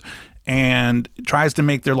 passwords and tries to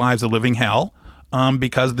make their lives a living hell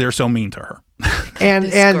because they're so mean to her.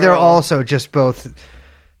 and they're also just both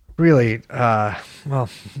really they're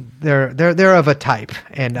of a type,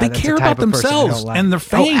 and they care about themselves and their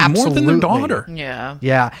fame more than their daughter.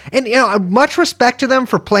 And much respect to them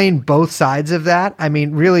for playing both sides of that. I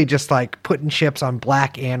mean, really just like putting chips on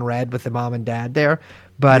black and red with the mom and dad there.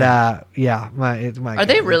 But are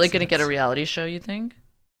they really going to get a reality show, you think?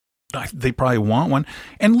 They probably want one.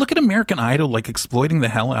 And look at American Idol, like exploiting the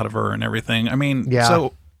hell out of her and everything. I mean,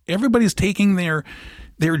 so everybody's taking their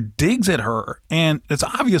digs at her, and it's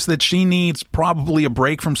obvious that she needs probably a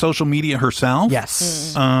break from social media herself.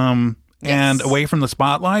 Yes. And away from the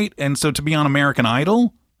spotlight. And so to be on American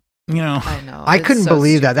Idol, I know. I couldn't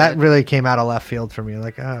believe stupid. That really came out of left field for me.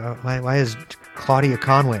 Like, why is Claudia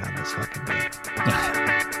Conway on this fucking thing?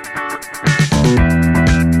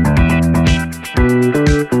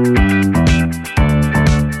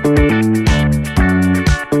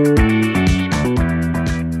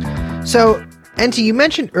 So, NT, you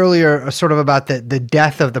mentioned earlier sort of about the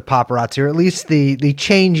death of the paparazzi, or at least the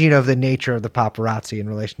changing of the nature of the paparazzi in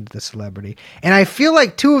relation to the celebrity. And I feel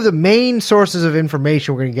like two of the main sources of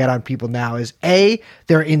information we're going to get on people now is A,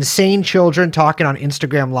 they're insane children talking on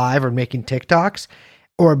Instagram Live or making TikToks,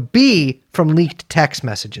 or B, from leaked text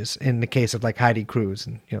messages in the case of like Heidi Cruz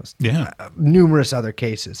and numerous other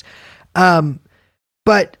cases.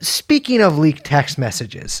 But speaking of leaked text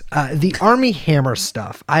messages, the Army Hammer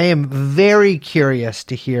stuff, I am very curious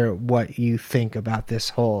to hear what you think about this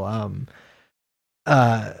whole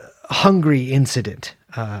Hungary incident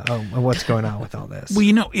and what's going on with all this.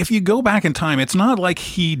 Well, if you go back in time, it's not like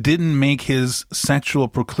he didn't make his sexual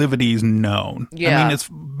proclivities known. Yeah. I mean, it's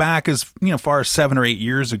back as far as 7 or 8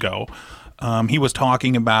 years ago. He was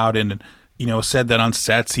talking about and said that on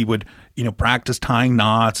sets he would practice tying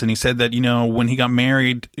knots, and he said that when he got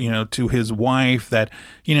married to his wife that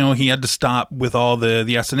he had to stop with all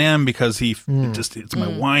the S&M because it's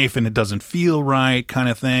my wife and it doesn't feel right kind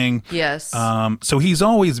of thing. Yes. So he's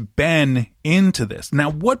always been into this.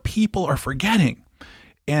 Now what people are forgetting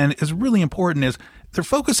and is really important is they're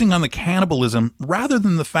focusing on the cannibalism rather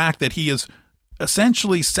than the fact that he is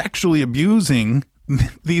essentially sexually abusing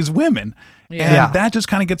these women. Yeah. And that just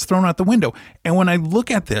kind of gets thrown out the window. And when I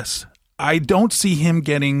look at this, I don't see him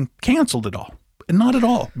getting canceled at all. Not at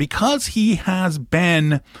all. Because he has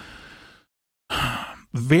been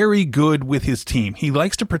very good with his team. He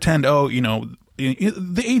likes to pretend,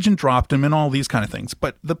 the agent dropped him and all these kind of things.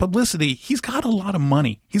 But the publicity, he's got a lot of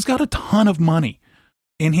money. He's got a ton of money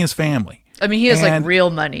in his family. I mean, he has like real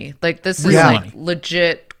money. Like this is like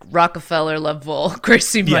legit Rockefeller level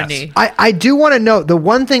crazy money. I do want to know, the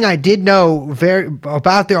one thing I did know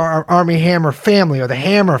about the Army Hammer family, or the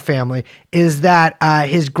Hammer family, is that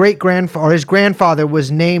his grandfather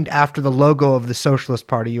was named after the logo of the Socialist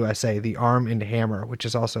Party USA, the Arm and Hammer, which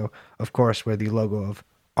is also, of course, where the logo of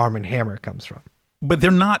Arm and Hammer comes from. But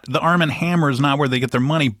they're not, the Arm and Hammer is not where they get their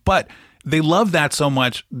money, but they love that so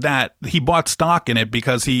much that he bought stock in it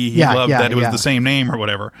because he loved that it was the same name or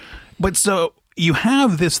whatever. But so you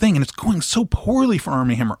have this thing, and it's going so poorly for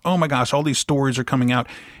Armie Hammer. Oh my gosh, all these stories are coming out,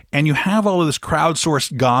 and you have all of this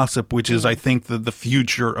crowdsourced gossip, which is, I think, the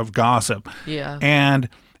future of gossip. Yeah. And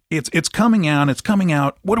it's coming out. It's coming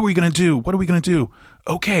out. What are we going to do? What are we going to do?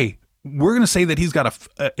 Okay, we're going to say that he's got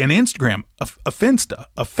an Instagram, a Finsta,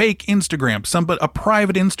 a fake Instagram, a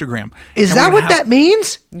private Instagram. Is that what that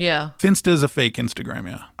means? Yeah. Finsta is a fake Instagram,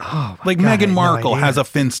 yeah. Oh, like God, Meghan Markle has a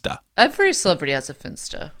Finsta. Every celebrity has a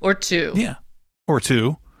Finsta. Or two. Yeah. Or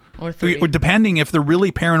two. Or three. Or depending, if they're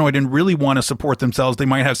really paranoid and really want to support themselves, they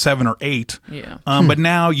might have 7 or 8. Yeah. But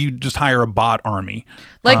now you just hire a bot army.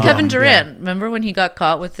 Like Kevin Durant. Remember when he got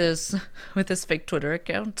caught with his fake Twitter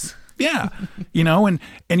account? Yeah. And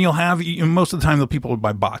you'll have, most of the time the people would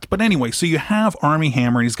buy bots. But anyway, so you have Armie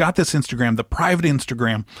Hammer, and he's got this Instagram, the private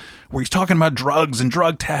Instagram, where he's talking about drugs and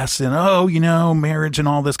drug tests and, marriage and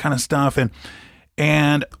all this kind of stuff.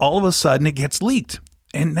 And all of a sudden it gets leaked.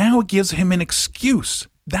 And now it gives him an excuse.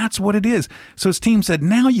 That's what it is. So his team said,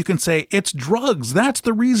 now you can say it's drugs. That's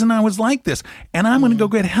the reason I was like this. And I'm going to go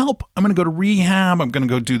get help. I'm going to go to rehab. I'm going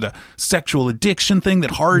to go do the sexual addiction thing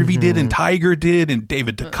that Harvey did and Tiger did and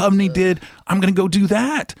David Duchovny did. I'm going to go do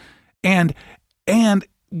that. And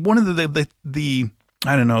one of the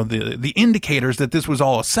indicators that this was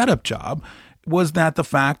all a setup job was that the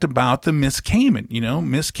fact about the Miss Cayman,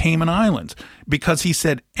 Miss Cayman Islands, because he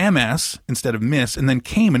said MS instead of Miss, and then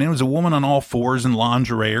Cayman. It was a woman on all fours in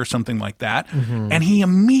lingerie or something like that. And he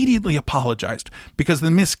immediately apologized because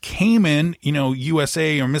the Miss Cayman,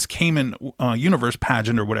 USA or Miss Cayman Universe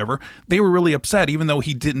pageant or whatever, they were really upset, even though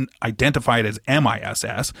he didn't identify it as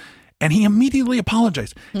MISS. And he immediately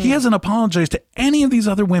apologized. He hasn't apologized to any of these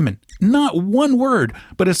other women. Not one word.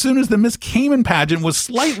 But as soon as the Miss Cayman pageant was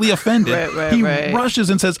slightly offended, he rushes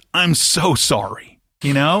and says, I'm so sorry.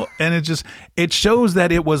 And it shows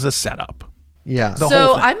that it was a setup. Yeah.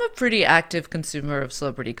 So I'm a pretty active consumer of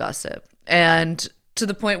celebrity gossip. And to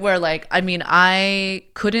the point where, I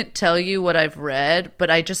couldn't tell you what I've read, but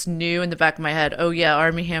I just knew in the back of my head, oh yeah,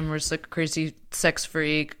 Armie Hammer's like a crazy sex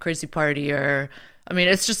freak, crazy partier. I mean,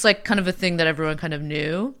 it's just like kind of a thing that everyone kind of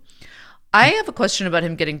knew. I have a question about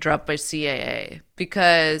him getting dropped by CAA,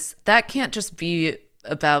 because that can't just be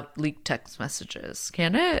about leaked text messages,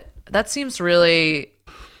 can it? That seems like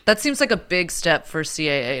a big step for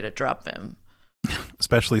CAA to drop him.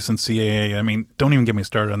 Especially since CAA, don't even get me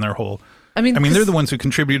started on their whole... they're the ones who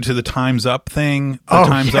contributed to the Time's Up thing.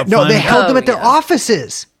 Time's Up fund. They held them at their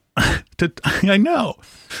offices. I know.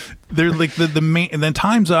 They're like the main, and then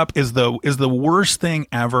Time's Up is the worst thing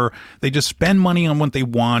ever. They just spend money on what they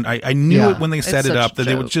want. I knew it when they set it up that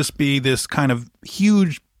it would just be this kind of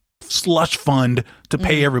huge slush fund to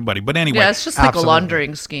pay everybody. But anyway, it's just like a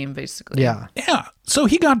laundering scheme, basically. Yeah. So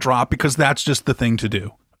he got dropped because that's just the thing to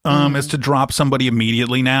do. Is to drop somebody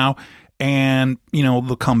immediately now, and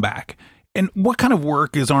they'll come back. And what kind of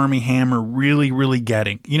work is Armie Hammer really, really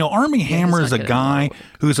getting? Armie Hammer is a guy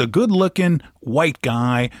who's a good-looking white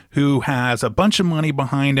guy who has a bunch of money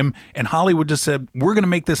behind him, and Hollywood just said, we're going to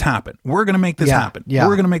make this happen. We're going to make this happen. Yeah.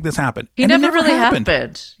 We're going to make this happen. He never really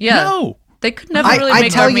happened. Yeah. No. They could never really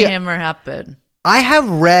make Armie Hammer happen. I have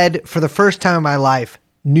read, for the first time in my life,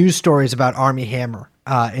 news stories about Armie Hammer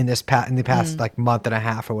in the past month and a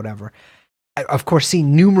half or whatever. I, of course,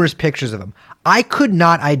 seen numerous pictures of him. I could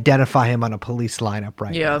not identify him on a police lineup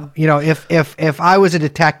now. If I was a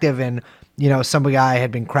detective and some guy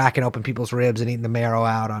had been cracking open people's ribs and eating the marrow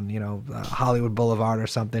out on Hollywood Boulevard or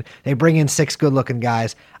something, they bring in 6 good-looking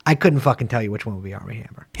guys. I couldn't fucking tell you which one would be Armie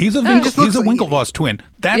Hammer. He's a Winklevoss twin.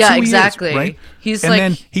 That's who exactly. He is, right? He's and like,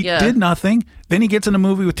 then he did nothing. Then he gets in a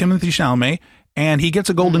movie with Timothée Chalamet. And he gets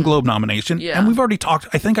a Golden Globe nomination. Yeah. And we've already talked,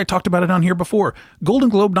 I think I talked about it on here before. Golden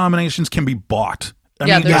Globe nominations can be bought. I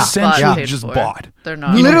mean, they're essentially just bought. They're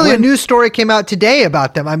not. Literally, a news story came out today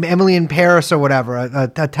about them. I'm Emily in Paris or whatever,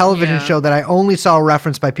 a television show that I only saw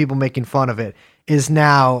referenced by people making fun of it. Is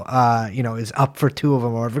now, is up for 2 of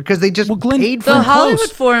them or whatever because they just paid for the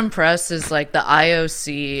Hollywood Foreign Press is like the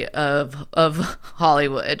IOC of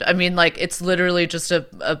Hollywood. I mean, like it's literally just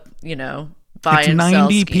a buy and sell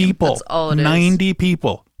scheme. People. That's all it is. 90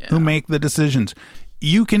 people who make the decisions.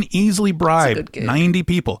 You can easily bribe 90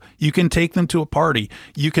 people. You can take them to a party.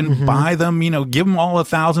 You can buy them, give them all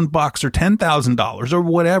 $1,000 or $10,000 or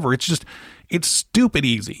whatever. It's stupid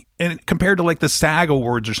easy. And compared to like the SAG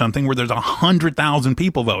Awards or something where there's 100,000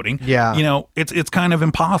 people voting, it's kind of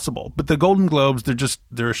impossible. But the Golden Globes,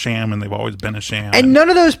 they're a sham, and they've always been a sham. And none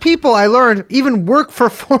of those people, I learned, even work for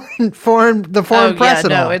the foreign press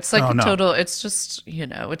at all. It's like total. It's just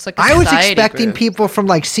it's like I was expecting people from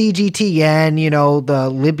like CGTN, the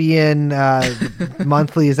Libyan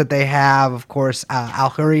monthlies that they have, of course,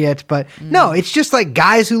 Al Hurriyet, but no, it's just like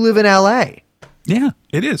guys who live in LA. Yeah,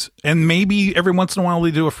 it is. And maybe every once in a while they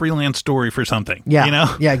do a freelance story for something.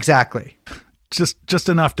 Yeah. Yeah, exactly. Just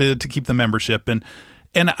enough to keep the membership. And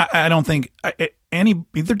I don't think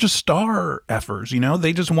they're just star effers,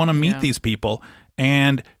 they just want to meet these people.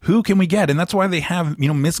 And who can we get? And that's why they have,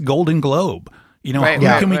 Miss Golden Globe. Who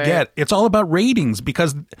can we get? It's all about ratings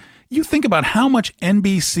because you think about how much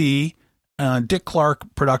NBC, Dick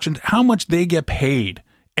Clark Productions, how much they get paid.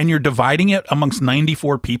 And you're dividing it amongst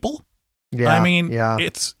 94 people? Yeah, I mean,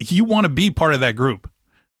 it's you want to be part of that group,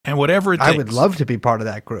 and whatever it takes. I would love to be part of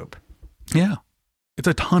that group. Yeah, it's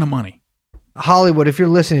a ton of money. Hollywood, if you're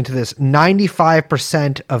listening to this,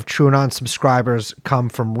 95% of TrueAnon subscribers come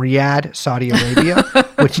from Riyadh, Saudi Arabia,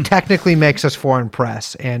 which technically makes us foreign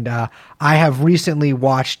press. And I have recently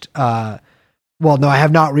watched. I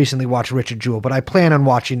have not recently watched Richard Jewell, but I plan on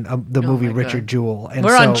watching the movie Richard Jewell. And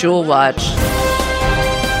we're on Jewel Watch.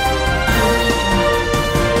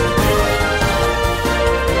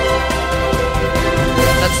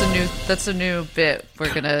 That's a new bit we're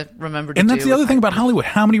going to remember to do. And that's the other thing about Hollywood.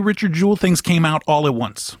 How many Richard Jewell things came out all at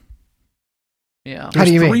once? Yeah. There's How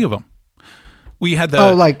do you 3 mean? of them. We had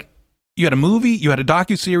you had a movie, you had a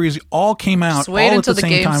docuseries, all came out all at the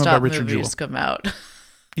same time about Richard Jewell. Come out.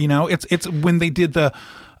 It's when they did the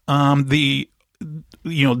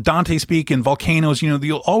Dante Speak and Volcanoes,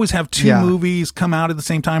 you'll always have 2 movies come out at the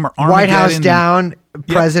same time, or Armageddon. White House Down,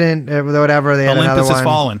 President, whatever. They had Olympus Has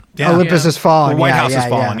Fallen. Yeah. Olympus Has Fallen. Or White House Has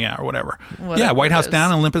Fallen, or whatever. White House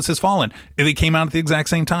Down, Olympus Has Fallen. They came out at the exact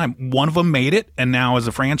same time. One of them made it, and now is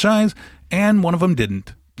a franchise, and one of them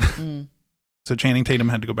didn't. So Channing Tatum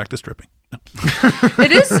had to go back to stripping. No.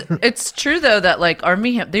 It's true, though, that like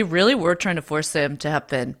Armie, they really were trying to force him to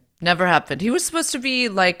happen. Never happened. He was supposed to be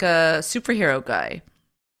like a superhero guy.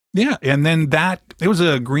 Yeah, and then it was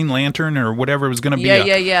a Green Lantern or whatever it was going to be.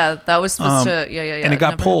 Yeah. That was supposed to, And it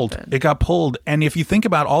got pulled. Happened. It got pulled. And if you think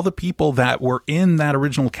about all the people that were in that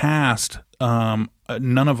original cast, none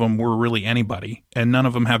of them were really anybody, and none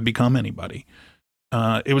of them have become anybody.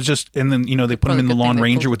 It was just, and then, they put him in The Lone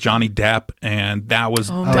Ranger with Johnny Depp, and that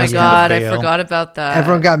was. Oh my God, I forgot about that.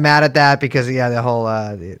 Everyone got mad at that because, the whole,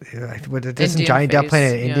 isn't Johnny Depp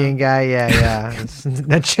playing an Indian guy? Yeah.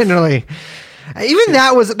 That generally. Even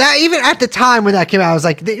at the time when that came out, I was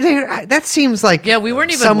like, that seems like we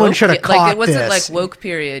weren't even someone should have caught it wasn't this. like woke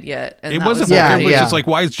period yet. And it wasn't woke. It was just like,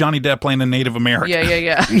 why is Johnny Depp playing a Native American?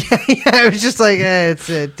 Yeah. It was just like,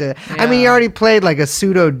 I mean, he already played like a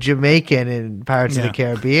pseudo Jamaican in Pirates of the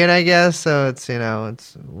Caribbean, I guess. So it's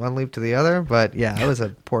it's one leap to the other. But it was a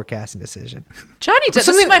poor casting decision. Johnny Depp. This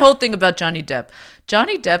is my whole thing about Johnny Depp.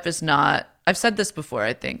 Johnny Depp is not. I've said this before,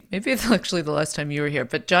 I think. Maybe it's actually the last time you were here.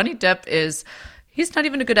 But Johnny Depp he's not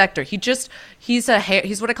even a good actor. He's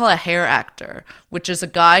what I call a hair actor, which is a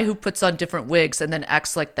guy who puts on different wigs and then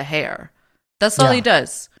acts like the hair. That's all he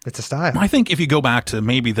does. It's a style. I think if you go back to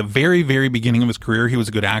maybe the very, very beginning of his career, he was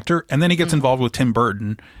a good actor. And then he gets involved with Tim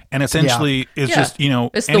Burton. And essentially is just,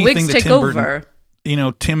 it's anything the wigs that take Tim over.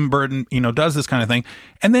 Burton, Tim Burton, does this kind of thing.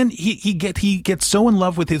 And then he gets so in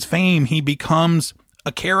love with his fame, he becomes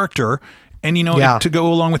a character. And, to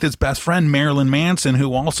go along with his best friend, Marilyn Manson,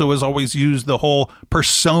 who also has always used the whole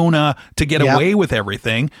persona to get away with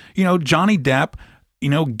everything. Johnny Depp,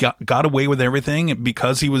 got away with everything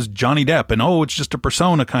because he was Johnny Depp. And, it's just a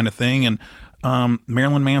persona kind of thing. And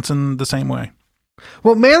Marilyn Manson the same way.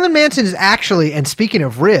 Well, Marilyn Manson is actually, and speaking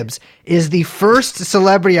of ribs, is the first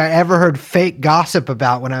celebrity I ever heard fake gossip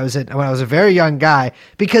about when I was a very young guy.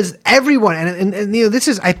 Because everyone, and this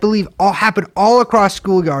is, I believe, all happened all across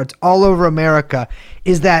schoolyards all over America.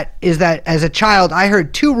 Is that as a child I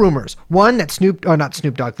heard 2 rumors. One that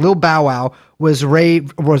Lil Bow Wow was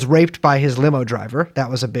raped by his limo driver. That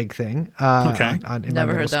was a big thing.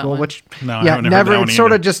 Never heard that one. Which No, never. It's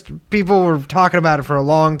sort of just people were talking about it for a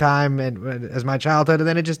long time, and as my childhood, and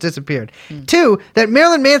then it just disappeared. 2, that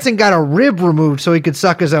Marilyn Manson got a rib removed so he could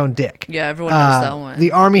suck his own dick. Yeah, everyone knows that one.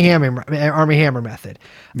 The Army Hammer method.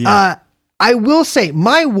 Yeah. I will say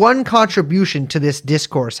my one contribution to this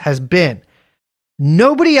discourse has been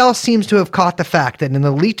nobody else seems to have caught the fact that in the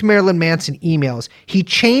leaked Marilyn Manson emails, he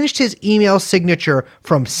changed his email signature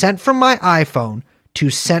from sent from my iPhone to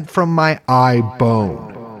sent from my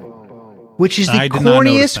iBone, which is the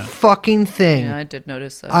corniest fucking thing I did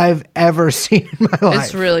notice that. I've ever seen in my life.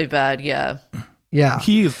 It's really bad, yeah. Yeah.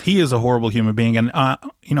 He is a horrible human being. And, I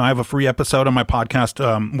have a free episode on my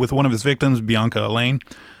podcast with one of his victims, Bianca Elaine.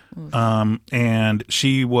 And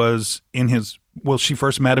she was she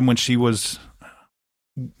first met him when she was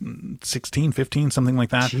 16, 15, something like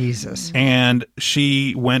that. Jesus. And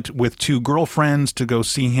she went with 2 girlfriends to go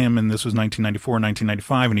see him. And this was 1994,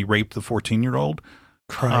 1995. And he raped the 14-year-old.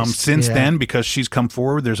 Since then, because she's come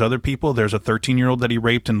forward, there's other people. There's a 13-year-old that he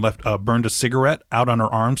raped and left burned a cigarette out on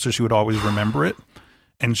her arm so she would always remember it.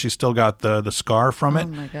 And she still got the scar from it. Oh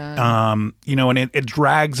my God. And it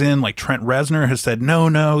drags in, like Trent Reznor has said, no,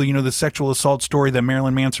 the sexual assault story that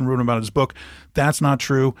Marilyn Manson wrote about in his book, that's not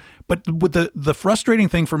true. But with the frustrating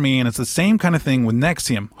thing for me, and it's the same kind of thing with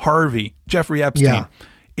NXIVM, Harvey, Jeffrey Epstein,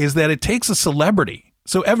 is that it takes a celebrity.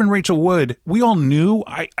 So Evan Rachel Wood, we all knew,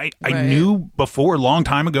 I knew before a long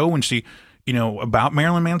time ago when she, about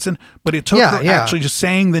Marilyn Manson, but it took her actually just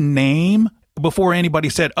saying the name before anybody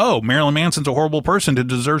said, oh, Marilyn Manson's a horrible person that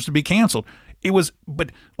deserves to be canceled.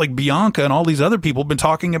 But like Bianca and all these other people have been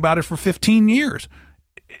talking about it for 15 years.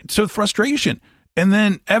 So frustration. And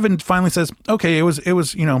then Evan finally says, okay, it was,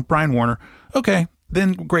 Brian Warner. Okay,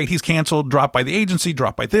 then great. He's canceled, dropped by the agency,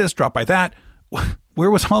 dropped by this, dropped by that.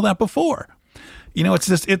 Where was all that before? It's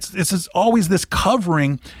just always this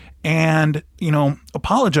covering and,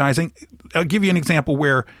 apologizing. I'll give you an example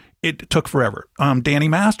where it took forever. Danny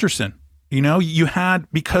Masterson. You had,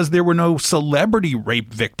 because there were no celebrity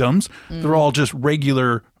rape victims, they're all just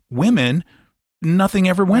regular women, nothing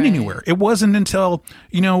ever went anywhere. It wasn't until,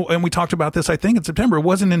 and we talked about this, I think in September, it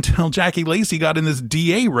wasn't until Jackie Lacey got in this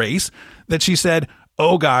DA race that she said,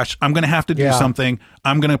 oh gosh, I'm going to have to do something.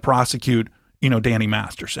 I'm going to prosecute, Danny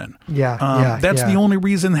Masterson. That's the only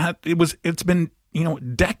reason that it's been,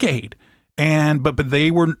 decade. And but they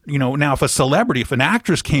were, now if a celebrity, if an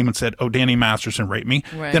actress came and said, oh, Danny Masterson raped me,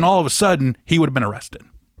 then all of a sudden he would have been arrested.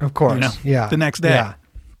 Of course. The next day. Yeah.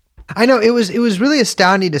 I know it was really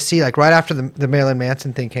astounding to see, like right after the Marilyn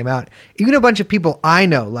Manson thing came out, even a bunch of people I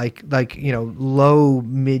know, like low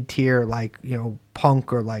mid-tier,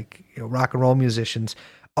 punk or rock and roll musicians,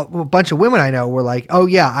 a bunch of women I know were like, oh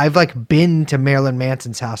yeah, I've been to Marilyn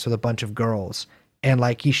Manson's house with a bunch of girls and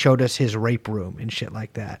he showed us his rape room and shit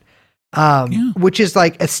like that. Which is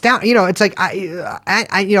astounding. It's like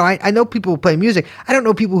I know people who play music. I don't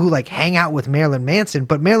know people who hang out with Marilyn Manson,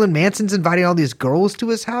 but Marilyn Manson's inviting all these girls to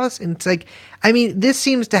his house, and it's this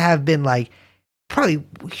seems to have been probably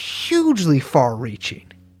hugely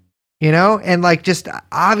far-reaching, and just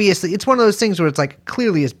obviously it's one of those things where it's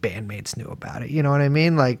clearly his bandmates knew about it. You know what I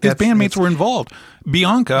mean? His bandmates were involved.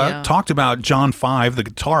 Bianca talked about John Five, the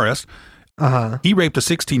guitarist. He raped a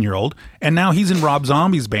 16-year-old, and now he's in Rob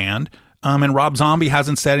Zombie's band. And Rob Zombie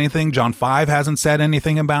hasn't said anything. John Five hasn't said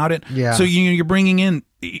anything about it. Yeah. So you're bringing in,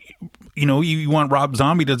 you want Rob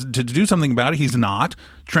Zombie to do something about it. He's not.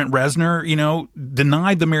 Trent Reznor,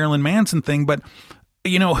 denied the Marilyn Manson thing, but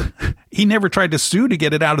he never tried to sue to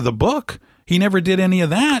get it out of the book. He never did any of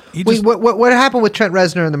that. Wait, what happened with Trent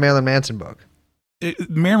Reznor in the Marilyn Manson book?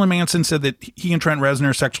 Marilyn Manson said that he and Trent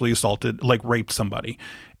Reznor sexually assaulted, raped somebody.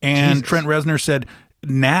 And Jesus. Trent Reznor said,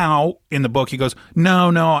 now in the book, he goes,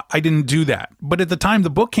 no, I didn't do that. But at the time the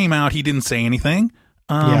book came out, he didn't say anything.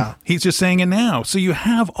 He's just saying it now. So you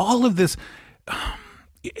have all of this.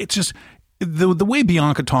 It's just the way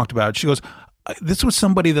Bianca talked about it. She goes, this was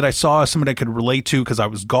somebody that I saw, somebody I could relate to because I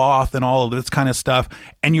was goth and all of this kind of stuff.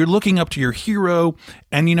 And you're looking up to your hero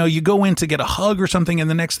and, you go in to get a hug or something. And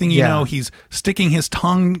the next thing you know, he's sticking his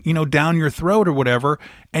tongue, down your throat or whatever.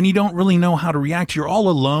 And you don't really know how to react. You're all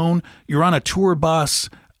alone. You're on a tour bus.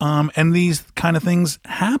 And these kind of things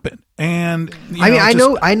happen. And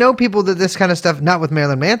I know people that this kind of stuff, not with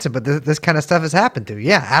Marilyn Manson, but this kind of stuff has happened to.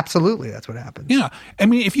 Yeah, absolutely. That's what happens. Yeah. I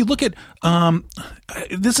mean, if you look at,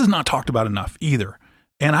 this is not talked about enough either.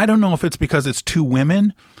 And I don't know if it's because it's 2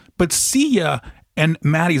 women, but Sia and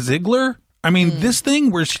Maddie Ziegler, this thing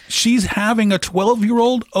where she's having a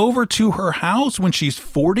 12-year-old over to her house when she's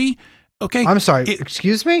 40. Okay. I'm sorry.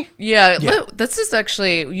 Excuse me? Yeah, this is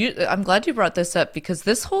actually. I'm glad you brought this up because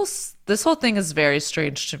this whole thing is very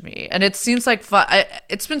strange to me, and it seems like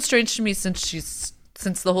it's been strange to me since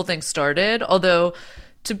the whole thing started. Although,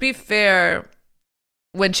 to be fair,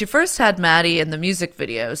 when she first had Maddie in the music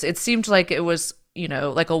videos, it seemed like it was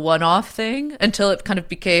like a one-off thing until it kind of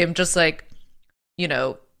became just like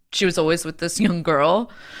she was always with this young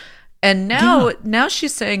girl. And now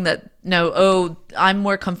she's saying that I'm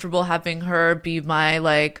more comfortable having her be my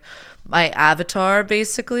avatar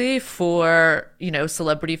basically for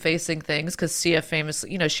celebrity facing things because Sia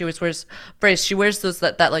famously she always wears she wears those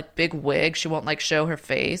that like big wig. She won't like show her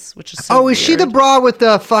face, which is so is she the bra with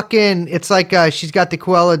the fucking? It's like she's got the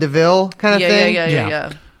Cruella de Vil kind of thing.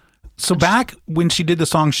 Yeah. So back when she did the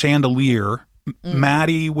song Chandelier,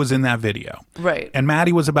 Maddie was in that video. Right. And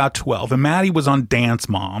Maddie was about 12. And Maddie was on Dance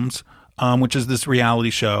Moms, which is this reality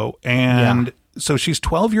show. And so she's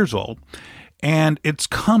 12 years old. And it's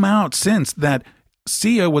come out since that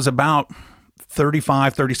Sia was about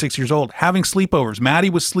 35, 36 years old, having sleepovers. Maddie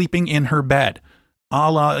was sleeping in her bed,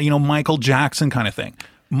 a la, Michael Jackson kind of thing.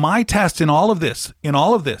 My test in all of this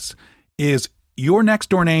is your next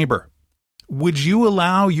door neighbor. Would you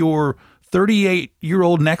allow your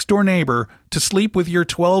 38-year-old next door neighbor to sleep with your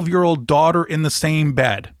 12-year-old daughter in the same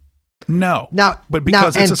bed? No. Now,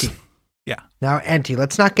 Enty,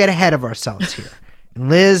 let's not get ahead of ourselves here. And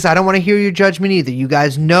Liz, I don't want to hear your judgment either. You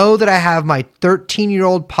guys know that I have my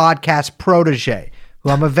 13-year-old podcast protege, who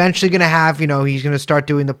I'm eventually going to have. He's going to start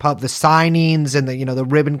doing the signings and the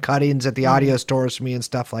ribbon cuttings at the audio stores for me and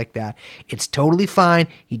stuff like that. It's totally fine.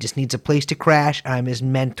 He just needs a place to crash. I'm his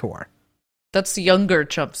mentor. That's younger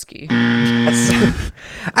Chomsky.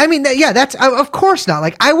 I mean, that's of course not.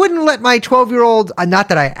 Like, I wouldn't let my 12-year-old, not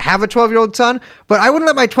that I have a 12-year-old son, but I wouldn't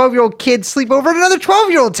let my 12-year-old kid sleep over at another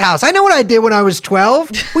 12-year-old's house. I know what I did when I was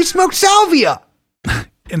 12. We smoked salvia.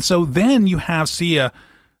 And so then you have Sia.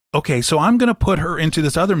 Okay, so I'm going to put her into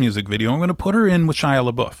this other music video. I'm going to put her in with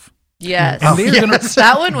Shia LaBeouf. Yes. And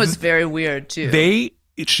that one was very weird, too.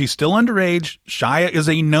 She's still underage. Shia is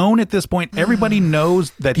a known at this point. Everybody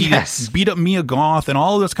knows that he beat up Mia Goth and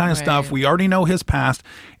all this kind of stuff. We already know his past.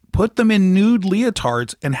 Put them in nude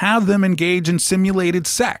leotards and have them engage in simulated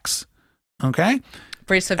sex. Okay?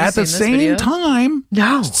 Brace, have you at seen the this same video? time,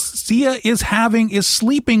 no. Sia is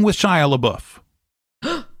sleeping with Shia LaBeouf.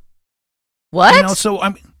 What?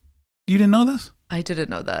 You didn't know this? I didn't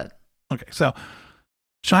know that. Okay, so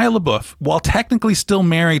Shia LaBeouf, while technically still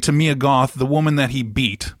married to Mia Goth, the woman that he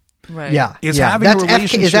beat, is having a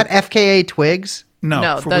relationship. Is that FKA Twigs?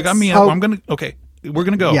 No, we got Mia. We're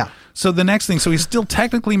gonna go. Yeah. So the next thing, so he's still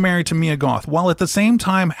technically married to Mia Goth, while at the same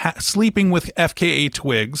time sleeping with FKA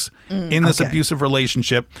Twigs in this abusive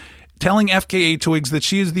relationship, telling FKA Twigs that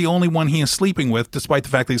she is the only one he is sleeping with, despite the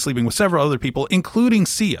fact that he's sleeping with several other people, including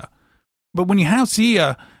Sia. But when you have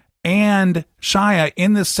Sia and Shia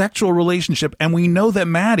in this sexual relationship, and we know that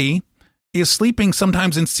Maddie is sleeping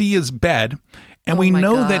sometimes in Sia's bed, and we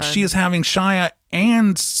know that she is having Shia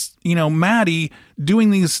and Maddie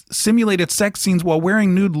doing these simulated sex scenes while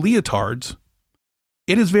wearing nude leotards,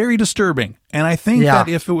 it is very disturbing. And I think that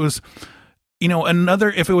if it was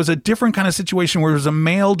if it was a different kind of situation where it was a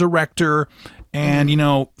male director and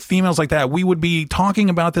females like that, we would be talking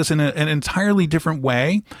about this in an entirely different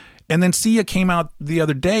way. And then Sia came out the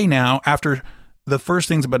other day now after the first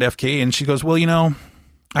things about FKA, and she goes, well,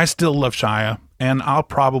 I still love Shia, and I'll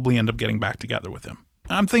probably end up getting back together with him.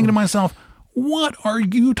 I'm thinking to myself, what are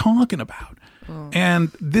you talking about?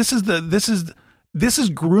 And this is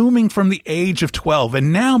grooming from the age of 12,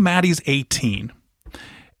 and now Maddie's 18.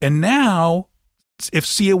 And now if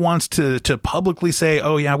Sia wants to publicly say,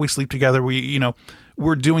 oh yeah, we sleep together,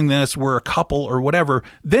 we're doing this, we're a couple or whatever,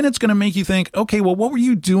 then it's going to make you think, okay, well, what were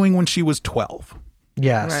you doing when she was 12?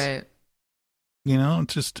 Yes. Right.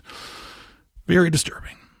 It's just very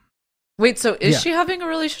disturbing. Wait, so is she having a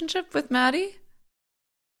relationship with Maddie?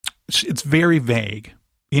 It's very vague.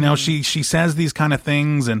 She says these kind of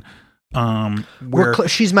things, and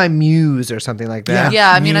she's my muse or something like that.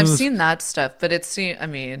 Yeah, I mean, I've seen that stuff, but I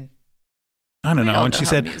don't know. And she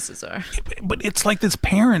said, muses are. But it's like this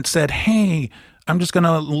parent said, hey, I'm just going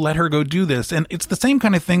to let her go do this. And it's the same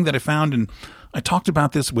kind of thing that I found, and I talked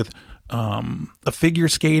about this with a figure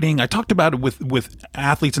skating. I talked about it with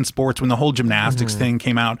athletes in sports when the whole gymnastics thing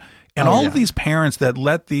came out. And all of these parents that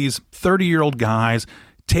let these 30-year-old guys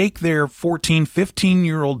take their 14,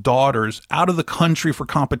 15-year-old daughters out of the country for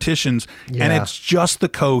competitions, and it's just the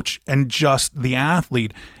coach and just the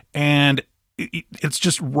athlete. And it's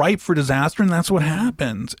just ripe for disaster, and that's what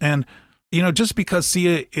happens. And, just because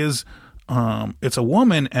Sia is it's a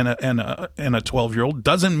woman and a 12-year-old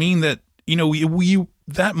doesn't mean that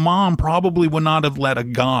that mom probably would not have let a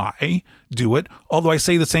guy do it. Although I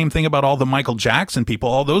say the same thing about all the Michael Jackson people.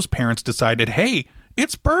 All those parents decided, hey,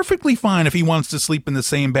 it's perfectly fine if he wants to sleep in the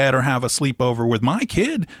same bed or have a sleepover with my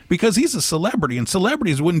kid because he's a celebrity and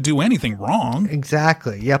celebrities wouldn't do anything wrong.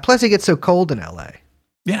 Exactly. Yeah. Plus it gets so cold in LA.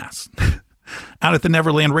 Yes. Out at the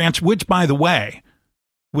Neverland Ranch, which, by the way,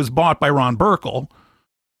 was bought by Ron Burkle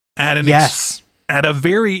at at a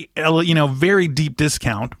very, very deep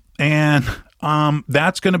discount. And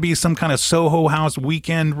that's going to be some kind of Soho House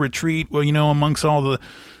weekend retreat, amongst all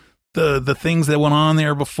the things that went on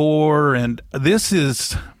there before. And this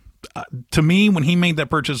is, to me, when he made that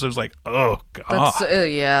purchase, I was like, oh, God.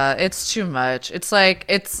 It's too much. It's like,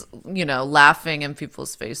 it's, laughing in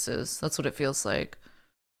people's faces. That's what it feels like.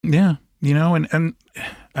 Yeah. And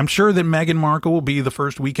I'm sure that Meghan Markle will be the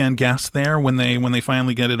first weekend guest there when they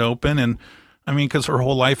finally get it open. And I mean, because her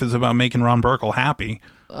whole life is about making Ron Burkle happy.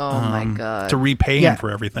 Oh my God. To repay him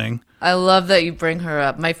for everything. I love that you bring her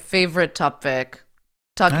up. My favorite topic,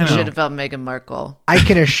 talking shit about Meghan Markle. I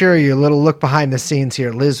can assure you, a little look behind the scenes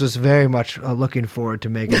here. Liz was very much looking forward to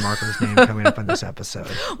Meghan Markle's name coming up on this episode.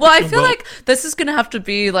 Well, I feel like this is going to have to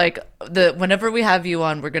be like whenever we have you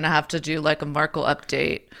on, we're going to have to do like a Markle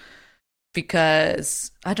update.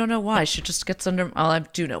 Because I don't know why she just gets under. Well, I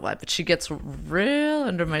do know why, but she gets real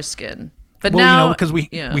under my skin. But now, because we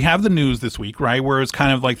have the news this week, right? Where it's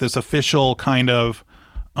kind of like this official kind of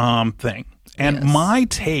thing. And my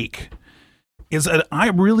take is that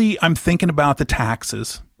I'm thinking about the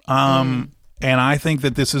taxes. And I think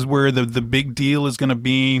that this is where the big deal is going to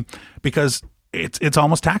be because it's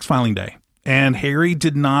almost tax filing day, and Harry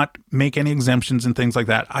did not make any exemptions and things like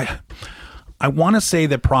that. I want to say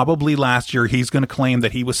that probably last year he's going to claim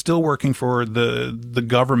that he was still working for the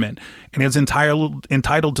government and is entitled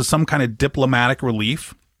to some kind of diplomatic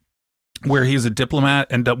relief where he's a diplomat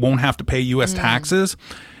and won't have to pay U.S. taxes.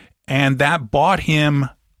 And that bought him,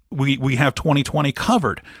 we have 2020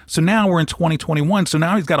 covered. So now we're in 2021. So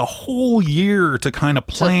now he's got a whole year to kind of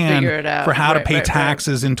plan for how to pay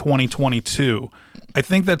taxes in 2022. I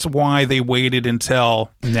think that's why they waited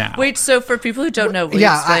until now. Wait, so for people who don't know, will you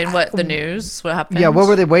explain what happened? Yeah, what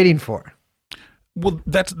were they waiting for? Well,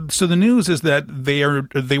 so the news is that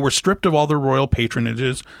they were stripped of all their royal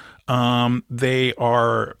patronages. They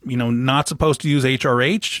are, not supposed to use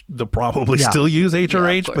HRH. They'll probably still use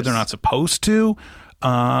HRH, but they're not supposed to.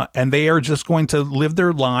 And they are just going to live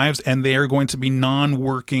their lives, and they are going to be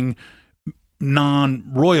non-royal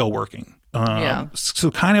working. So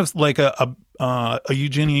kind of like a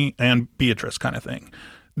Eugenie and Beatrice kind of thing.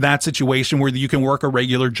 That situation where you can work a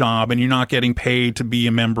regular job and you're not getting paid to be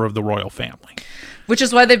a member of the royal family. Which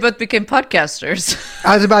is why they both became podcasters.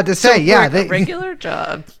 I was about to say, a regular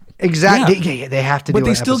job. Exactly. Yeah, they have to do it. But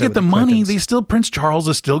they still get the money. Prince Charles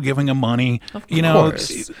is still giving them money. Of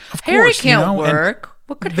course. Harry can't work.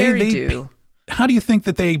 What could Harry do? How do you think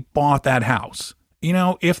that they bought that house?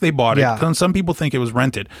 If they bought it, some people think it was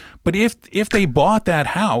rented. But if they bought that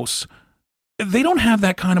house, they don't have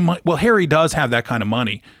that kind of money. Well, Harry does have that kind of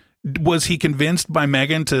money. Was he convinced by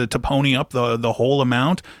Meghan to pony up the whole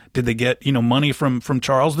amount? Did they get money from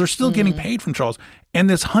Charles? They're still getting paid from Charles. And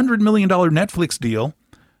this $100 million Netflix deal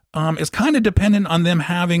is kind of dependent on them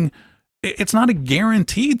having. It's not a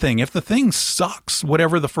guaranteed thing. If the thing sucks,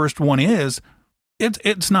 whatever the first one is,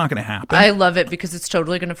 it's not going to happen. I love it because it's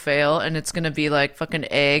totally going to fail and it's going to be like fucking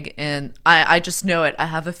egg. And I just know it. I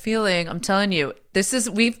have a feeling. I'm telling you,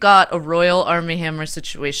 we've got a Royal Army Hammer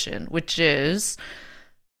situation, which is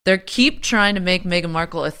they keep trying to make Meghan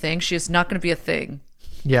Markle a thing. She is not going to be a thing.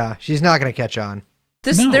 Yeah, she's not going to catch on.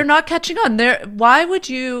 They're not catching on. Why would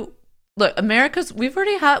you look? America's. We've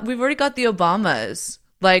already got the Obamas.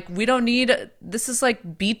 Like we don't need. This is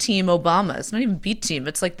like B team Obama. It's not even B team.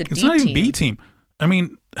 It's like the D team. It's not even B team. I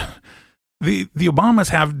mean, the Obamas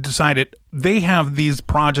have decided they have these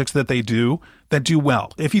projects that they do that do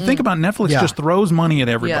well. If you think about Netflix, just throws money at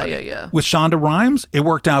everybody. Yeah. With Shonda Rhimes, it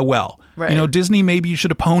worked out well. Right. Disney, maybe you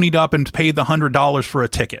should have ponied up and paid the $100 for a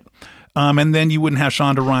ticket. And then you wouldn't have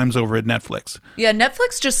Shonda Rhimes over at Netflix. Yeah,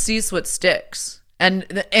 Netflix just sees what sticks. And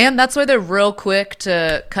that's why they're real quick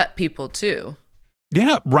to cut people too.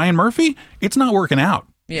 Yeah, Ryan Murphy, it's not working out.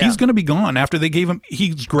 Yeah. He's going to be gone after they gave him.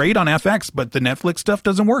 He's great on FX, but the Netflix stuff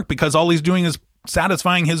doesn't work because all he's doing is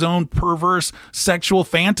satisfying his own perverse sexual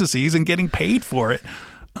fantasies and getting paid for it.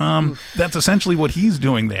 That's essentially what he's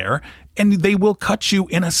doing there. And they will cut you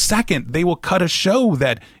in a second. They will cut a show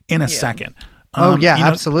that in a second.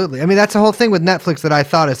 Absolutely. I mean, that's the whole thing with Netflix that I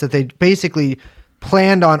thought is that they basically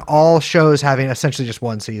planned on all shows having essentially just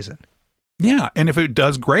one season. Yeah, and if it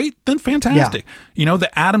does great, then fantastic. Yeah.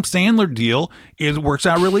 The Adam Sandler deal works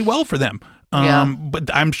out really well for them. But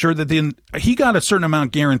I'm sure that he got a certain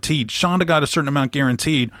amount guaranteed. Shonda got a certain amount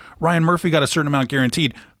guaranteed. Ryan Murphy got a certain amount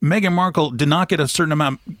guaranteed. Meghan Markle did not get a certain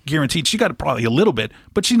amount guaranteed. She got probably a little bit,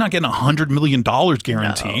 but she's not getting $100 million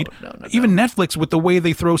guaranteed. No. Even Netflix, with the way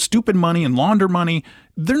they throw stupid money and launder money,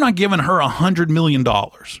 they're not giving her $100 million.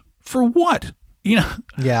 For what?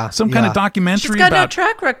 Some kind of documentary about no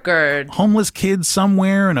track record. Homeless kids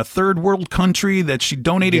somewhere in a third world country that she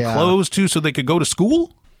donated clothes to so they could go to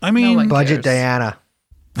school. I mean, Budget Diana.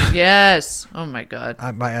 Yes. Oh my God.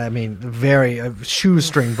 I mean, very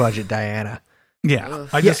shoestring budget Diana. Yeah.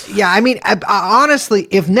 I mean, honestly,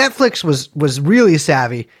 if Netflix was really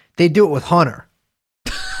savvy, they'd do it with Hunter.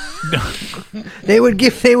 They would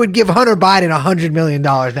give Hunter Biden $100 million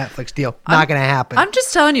Netflix deal. Not going to happen. I'm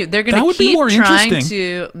just telling you, they're going to keep trying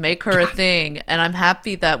to make her a thing, and I'm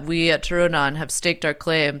happy that we at Turonon have staked our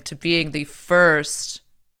claim to being the first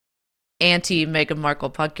anti-Meghan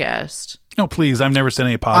Markle podcast. Oh, please! I've never said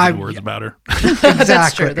any positive words about her.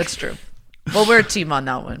 Exactly. That's true. Well, we're a team on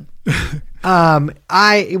that one. I'm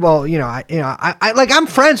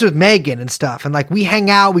friends with Megan and stuff, and like we hang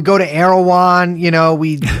out, we go to Erewhon, you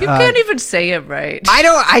can't even say it right.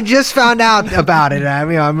 I just found out about it.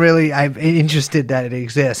 I'm interested that it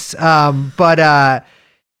exists. But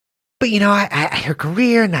her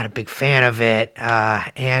career, not a big fan of it.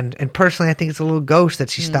 And personally, I think it's a little ghost that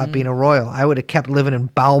she stopped being a royal. I would have kept living in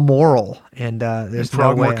Balmoral, and there's no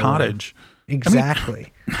way. Frogmore Cottage. Exactly.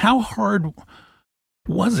 I mean, how hard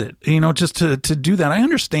was it, just to do that? I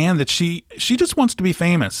understand that she just wants to be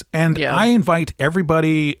famous, and I invite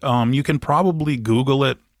everybody. You can probably Google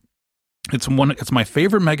it. It's my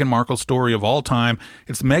favorite Meghan Markle story of all time.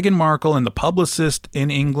 It's Meghan Markle and the publicist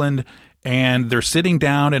in England, and they're sitting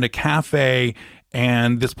down in a cafe,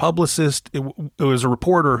 and this publicist, it was a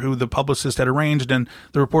reporter who the publicist had arranged, and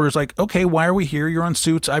the reporter's like, okay, why are we here? You're on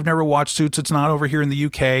Suits. I've never watched Suits. It's not over here in the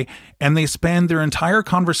UK. And they spend their entire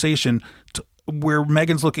conversation where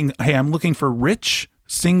Meghan's looking, hey, I'm looking for rich,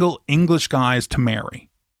 single English guys to marry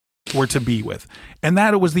or to be with. And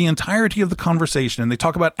that was the entirety of the conversation. And they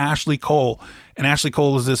talk about Ashley Cole, and Ashley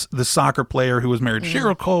Cole is this soccer player who was married to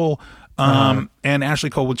Cheryl Cole. And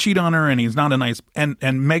Ashley Cole would cheat on her, and he's not a nice, and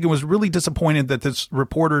Meghan was really disappointed that this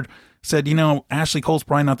reporter said, Ashley Cole's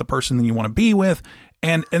probably not the person that you want to be with.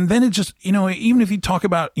 And then it just, even if you talk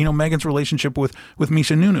about, Meghan's relationship with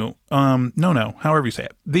Misha Nunu, however you say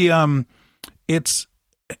it,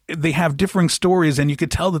 they have differing stories, and you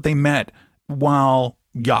could tell that they met while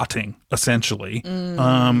yachting, essentially,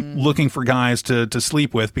 looking for guys to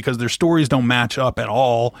sleep with, because their stories don't match up at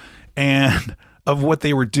all. And of what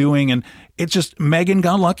they were doing, and it's just, Meghan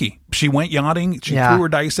got lucky. She went yachting, she threw her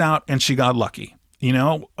dice out, and she got lucky.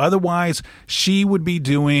 Otherwise she would be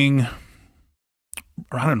doing,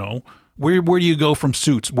 I don't know, where do you go from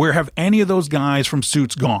Suits? Where have any of those guys from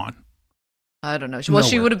Suits gone? I don't know. Well,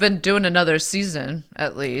 she would have been doing another season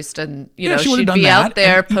at least, and she'd be out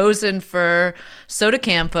there posing for soda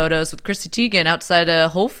can photos with Chrissy Teigen outside of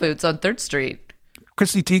Whole Foods on 3rd Street.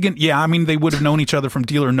 Chrissy Teigen, I mean, they would have known each other from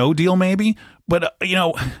Deal or No Deal, maybe. But,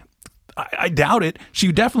 I doubt it.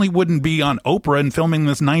 She definitely wouldn't be on Oprah and filming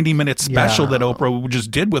this 90-minute special that Oprah just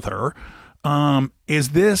did with her. I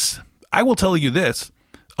will tell you this.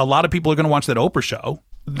 A lot of people are going to watch that Oprah show.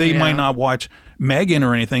 They might not watch Meghan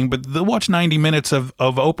or anything, but they'll watch 90 minutes of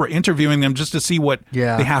Oprah interviewing them just to see what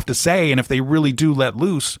they have to say. And if they really do let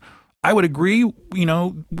loose, I would agree,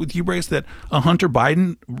 with you, Brace, that a Hunter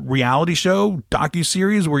Biden reality show,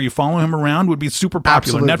 docuseries where you follow him around would be super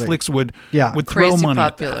popular. Absolutely. Netflix would throw crazy money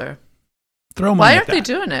popular. at that. Throw money Why at aren't that. they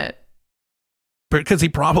doing it? Because he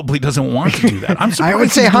probably doesn't want to do that. I'm surprised. I would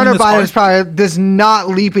say Hunter Biden probably does not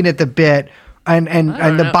leaping at the bit, and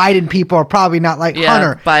the Biden people are probably not like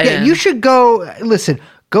Hunter. Biden. Yeah, you should go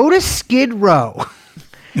to Skid Row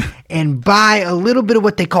and buy a little bit of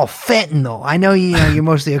what they call fentanyl. I know you're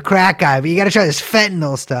mostly a crack guy, but you got to try this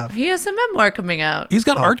fentanyl stuff. He has a memoir coming out. He's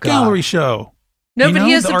got art gallery show. No, but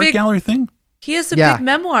he has the art gallery thing. He has a big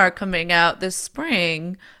memoir coming out this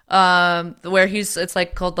spring, where it's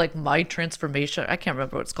like called like My Transformation. I can't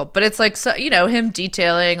remember what it's called, but it's like, so, him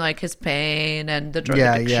detailing like his pain and the drug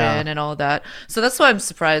addiction and all that. So that's why I'm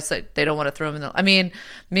surprised that they don't want to throw him in I mean,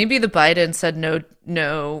 maybe the Bidens said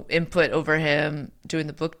no input over him doing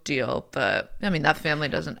the book deal, but I mean, that family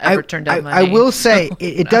doesn't ever turn down money. I will say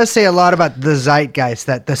it does say a lot about the zeitgeist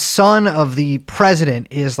that the son of the president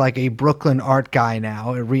is like a Brooklyn art guy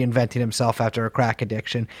now, reinventing himself after a crack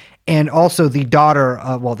addiction. And also the daughter,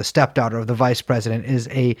 the stepdaughter of the vice president is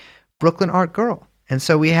a Brooklyn art girl. And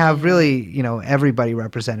so we have really, everybody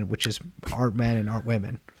represented, which is art men and art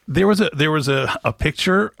women. There was a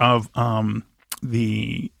picture of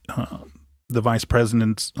the vice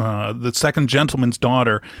president's, the second gentleman's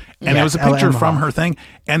daughter, and it was a picture from her thing.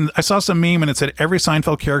 And I saw some meme, and it said every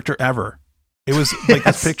Seinfeld character ever. It was like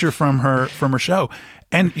this picture from her show,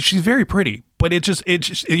 and she's very pretty. But it just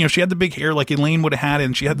she had the big hair like Elaine would have had,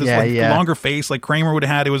 and she had this longer face like Kramer would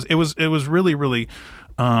have had. It was really really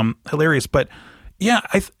hilarious. But yeah,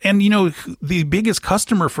 the biggest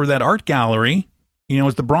customer for that art gallery,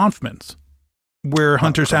 is the Bronfmans, where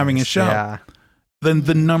Hunter's having his show. Yeah. Then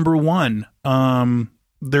the number one,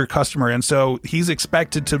 their customer, and so he's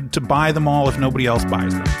expected to buy them all if nobody else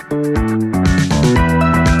buys them.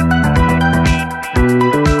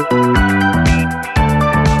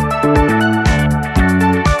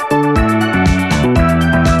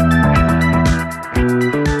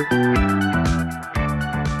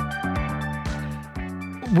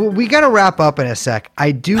 We got to wrap up in a sec.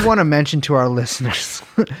 I do want to mention to our listeners,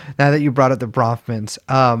 now that you brought up the Bronfmans,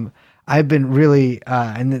 I've been really,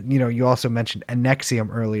 and you also mentioned Annexium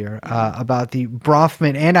earlier, about the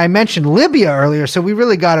Bronfman, and I mentioned Libya earlier, so we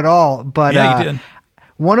really got it all. But yeah, you did.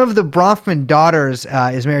 One of the Bronfman daughters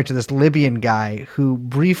is married to this Libyan guy who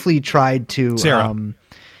briefly tried to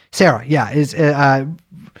Sarah, yeah,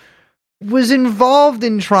 was involved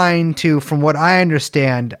in trying to, from what I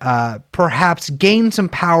understand, perhaps gain some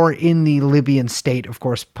power in the Libyan state, of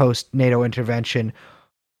course, post-NATO intervention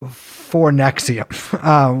for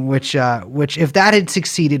Nexium, which if that had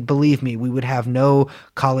succeeded, believe me, we would have no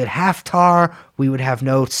Khalid Haftar, we would have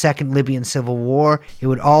no second Libyan civil war. It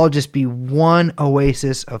would all just be one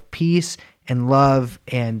oasis of peace and love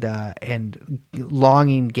and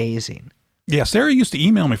longing gazing. Yeah, Sarah used to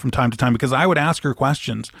email me from time to time because I would ask her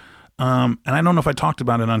questions. And I don't know if I talked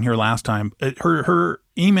about it on here last time. Her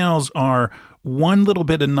emails are one little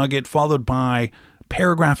bit of nugget followed by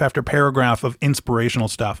paragraph after paragraph of inspirational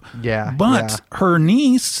stuff. Yeah. But her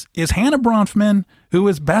niece is Hannah Bronfman, who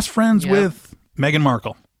is best friends with Meghan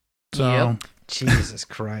Markle. So Jesus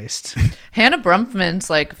Christ. Hannah Bronfman's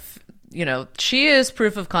like, she is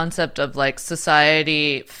proof of concept of like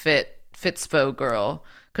society fitspo girl.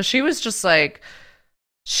 Cause she was just like,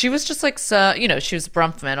 she was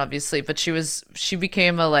Bronfman obviously, but she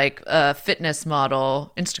became a fitness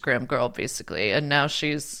model Instagram girl basically. And now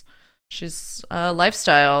she's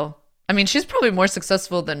lifestyle. I mean, she's probably more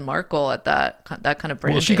successful than Markle at that kind of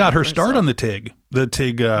branding. Well, she got her start on the TIG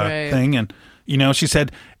thing. And, she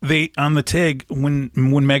said on the TIG, when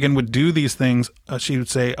Meghan would do these things, she would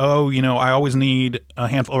say, I always need a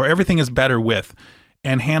handful, or everything is better with.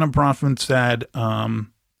 And Hannah Bronfman said,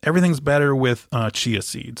 everything's better with chia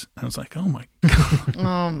seeds. And I was like, oh my God.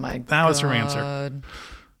 Oh my God. That was her answer.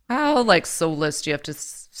 How soulless do you have to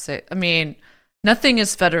say? I mean, nothing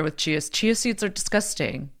is better with chia. Chia seeds are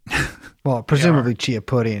disgusting. Well, presumably chia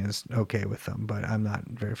pudding is okay with them, but I'm not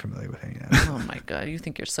very familiar with any of that. Oh my God. You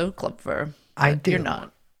think you're so clever. I do. You're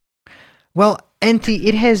not. Well, Enti,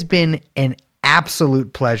 it has been an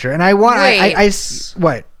absolute pleasure. And I want,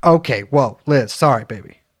 what? Okay. Well, Liz, sorry,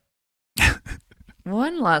 baby.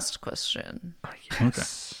 One last question. Oh,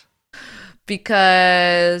 yes. Okay.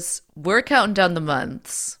 Because we're counting down the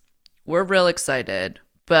months. We're real excited,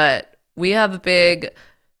 but we have a big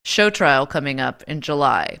show trial coming up in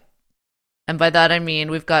July. And by that I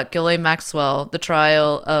mean we've got Ghislaine Maxwell, the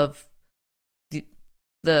trial of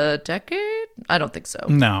the decade? I don't think so.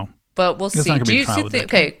 No. But we'll see. Do you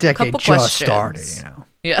think a couple just questions. Started,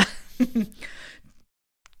 Yeah.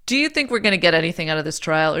 Do you think we're going to get anything out of this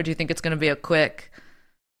trial, or do you think it's going to be a quick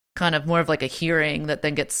kind of more of like a hearing that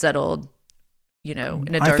then gets settled, in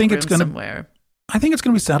a dark room somewhere? I think it's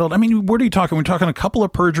going to be settled. I mean, what are you talking? We're talking a couple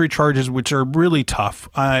of perjury charges, which are really tough.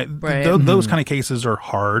 Right. Those kind of cases are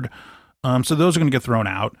hard. So those are going to get thrown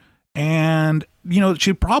out. And,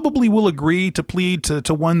 she probably will agree to plead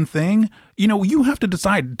to one thing. You have to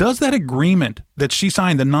decide, does that agreement that she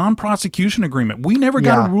signed, the non-prosecution agreement, we never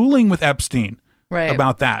got a ruling with Epstein. Right.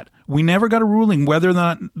 About that. We never got a ruling whether or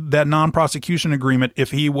not that non-prosecution agreement,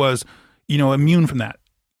 if he was, immune from that.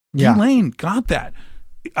 Yeah. Elaine got that.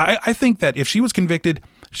 I think that if she was convicted,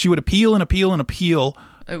 she would appeal and appeal and appeal.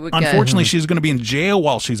 Unfortunately, she's going to be in jail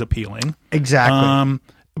while she's appealing. Exactly.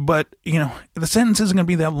 But, the sentence isn't going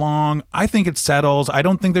to be that long. I think it settles. I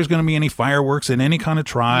don't think there's going to be any fireworks in any kind of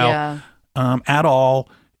trial at all.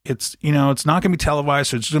 It's, it's not going to be televised.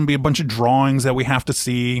 So it's going to be a bunch of drawings that we have to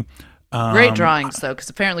see. Great drawings, though, because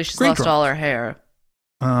apparently she's lost all her hair.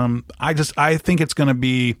 I think it's going to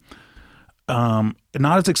be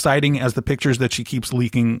not as exciting as the pictures that she keeps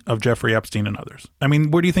leaking of Jeffrey Epstein and others. I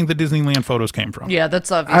mean, where do you think the Disneyland photos came from? Yeah,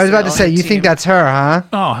 that's obvious. I was about to say, you think that's her, huh?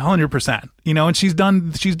 Oh, 100%. You know, and she's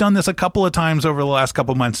done this a couple of times over the last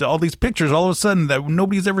couple of months. All these pictures all of a sudden that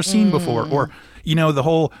nobody's ever seen before. Or, you know, the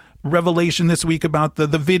whole revelation this week about the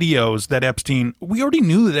videos that Epstein, we already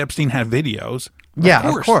knew that Epstein had videos.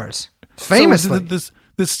 Of course. Famously. So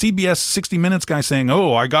this CBS 60 Minutes guy saying,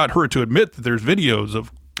 "Oh, I got her to admit that there's videos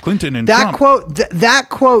of Clinton and that Trump." That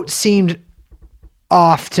quote seemed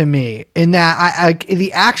off to me in that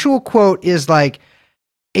the actual quote is like,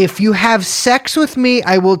 "If you have sex with me,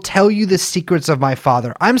 I will tell you the secrets of my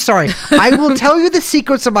father." I'm sorry. I will tell you the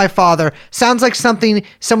secrets of my father. Sounds like something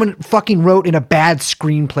someone fucking wrote in a bad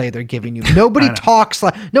screenplay they're giving you. Nobody talks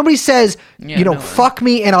like, nobody says, fuck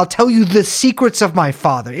me and I'll tell you the secrets of my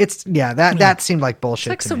father. That seemed like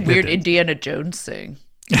bullshit. It's like some weird Indiana Jones thing.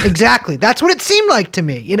 Exactly. That's what it seemed like to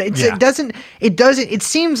me. You know, it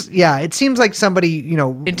seems like somebody, you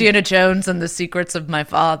know, Indiana Jones and the secrets of my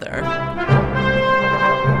father.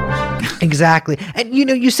 Exactly. And, you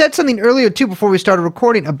know, you said something earlier, too, before we started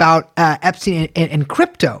recording about Epstein and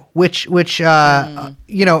crypto, which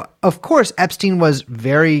you know, of course, Epstein was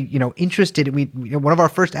very, you know, interested. One of our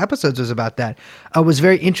first episodes was about that, was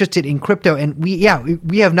very interested in crypto. And we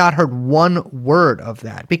have not heard one word of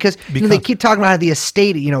that because you know, they keep talking about how the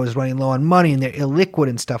estate, you know, is running low on money and they're illiquid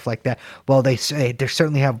and stuff like that. Well, they say they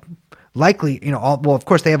certainly have likely, you know, of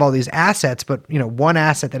course they have all these assets, but, you know, one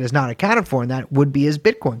asset that is not accounted for, and that would be his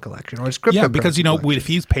Bitcoin collection or his crypto. Yeah, because, you know, if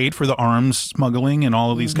he's paid for the arms smuggling and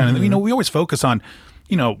all of these kind of, you know, we always focus on,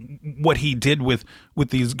 you know, what he did with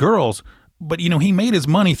these girls, but, you know, he made his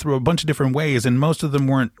money through a bunch of different ways, and most of them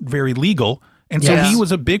weren't very legal. And so he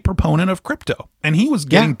was a big proponent of crypto, and he was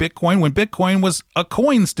getting Bitcoin when Bitcoin was a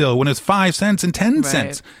coin still, when it's 5 cents and 10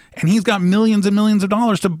 cents. And he's got millions and millions of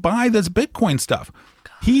dollars to buy this Bitcoin stuff.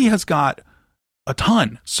 He has got a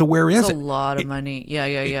ton. So where is it? A lot of money.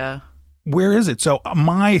 Yeah. Where is it? So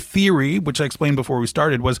my theory, which I explained before we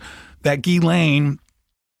started, was that Ghislaine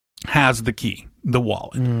has the key, the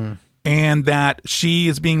wallet. And that she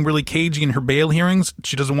is being really cagey in her bail hearings.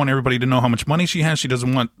 She doesn't want everybody to know how much money she has. She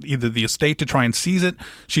doesn't want either the estate to try and seize it.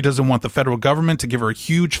 She doesn't want the federal government to give her a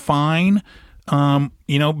huge fine,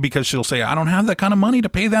 you know, because she'll say, I don't have that kind of money to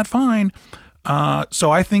pay that fine.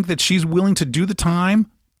 So I think that she's willing to do the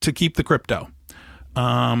time to keep the crypto.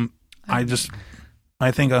 I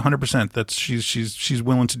think 100% that she's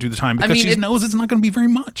willing to do the time because she knows it's not going to be very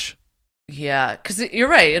much. Yeah, because you're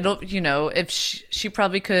right. It'll, you know, if she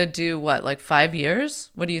probably could do what, like 5 years?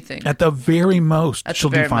 What do you think? At the very most, she'll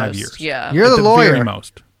do 5 years. Yeah, you're the lawyer. Very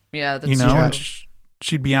most. Yeah, that's you know, true.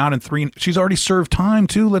 She'd be out in 3. She's already served time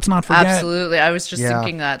too. Let's not forget. Absolutely, I was just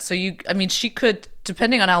thinking that. So she could,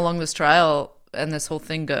 depending on how long this trial and this whole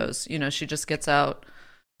thing goes, you know, she just gets out.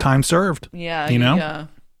 Time served. Yeah, you know. Yeah.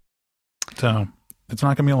 So it's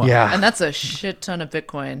not gonna be a lot. Yeah, and that's a shit ton of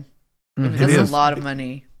Bitcoin. I mean, that's a lot of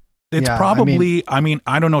money. It's probably. I mean,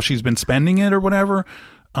 I don't know if she's been spending it or whatever.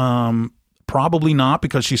 Probably not,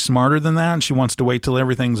 because she's smarter than that and she wants to wait till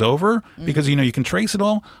everything's over because, you know, you can trace it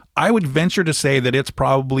all. I would venture to say that it's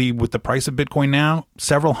probably, with the price of Bitcoin now,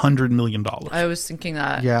 several $100 million. I was thinking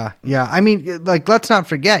that. Yeah. I mean, like, let's not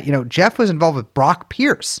forget, you know, Jeff was involved with Brock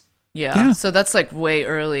Pierce. Yeah. So that's like way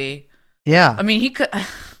early. Yeah. I mean, he could.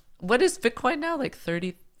 What is Bitcoin now? Like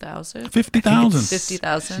 30,000? 50,000.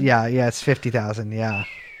 50,000. Yeah. It's 50,000. Yeah.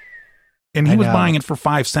 And he was buying it for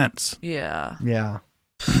 5 cents. Yeah. Yeah.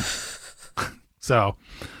 So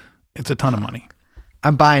it's a ton of money.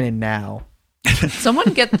 I'm buying it now.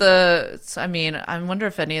 Someone get the. I mean, I wonder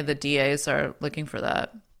if any of the DAs are looking for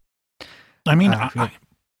that. I mean, I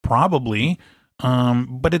probably.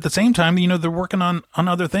 But at the same time, you know, they're working on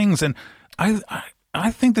other things. And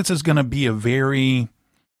I think this is going to be a very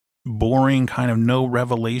boring kind of no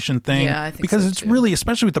revelation thing. Yeah, I think because so it's too. really,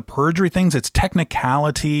 especially with the perjury things, it's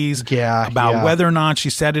technicalities about whether or not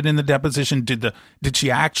she said it in the deposition. Did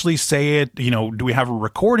she actually say it? You know, do we have a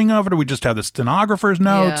recording of it, or we just have the stenographer's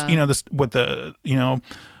notes? Yeah. You know, this with the, you know.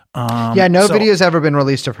 No video's ever been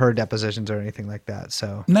released of her depositions or anything like that.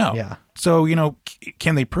 So no. Yeah. So, you know,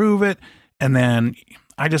 can they prove it? And then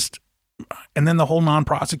the whole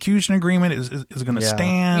non-prosecution agreement is going to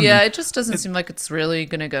stand. Yeah, it just doesn't seem like it's really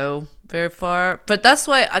going to go very far. But that's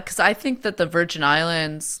why, because I think that the Virgin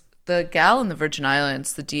Islands, the gal in the Virgin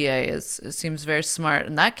Islands, the DA seems very smart.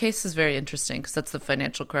 And that case is very interesting because that's the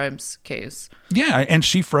financial crimes case. Yeah, and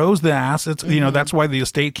she froze the assets. You know, that's why the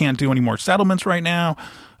estate can't do any more settlements right now.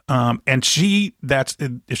 And if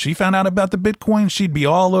she found out about the Bitcoin, she'd be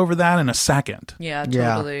all over that in a second. Yeah,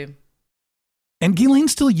 totally. And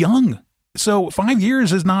Ghislaine's still young. So 5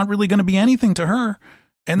 years is not really going to be anything to her.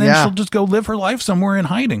 And then she'll just go live her life somewhere in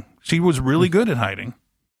hiding. She was really good at hiding.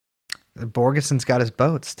 Borgeson's got his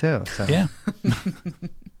boats too. So. Yeah.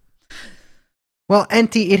 Well,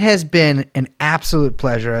 Enty, it has been an absolute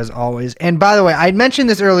pleasure as always. And by the way, I mentioned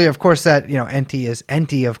this earlier, of course, that, Enty is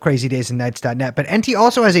Enty of crazydaysandnights.net, but Enty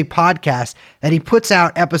also has a podcast that he puts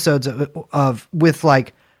out episodes of with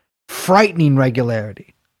like frightening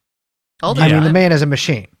regularity. Oh, I mean, the man is a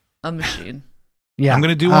machine. A machine. Yeah. I'm going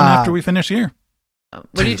to do one after we finish here.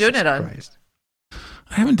 What are you doing it on? Christ.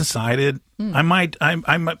 I haven't decided.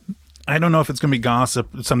 I don't know if it's going to be gossip.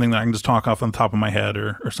 It's something that I can just talk off on the top of my head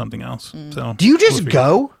or something else. So do you just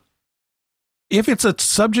go? If it's a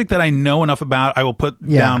subject that I know enough about, I will put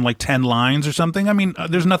down like 10 lines or something. I mean,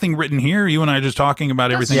 there's nothing written here. You and I are just talking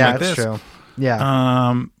about everything like this. Yeah, that's true.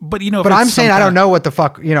 Yeah. But but I'm saying I don't know what the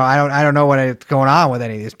fuck, I don't know what's going on with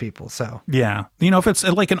any of these people. So yeah, if it's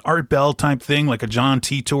like an Art Bell type thing, like a John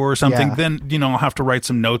T tour or something, then, I'll have to write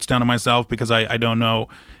some notes down to myself because I don't know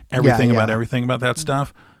everything about that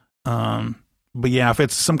stuff. But yeah, if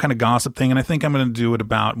it's some kind of gossip thing, and I think I'm going to do it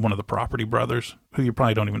about one of the Property Brothers, who you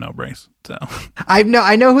probably don't even know, Brace. So I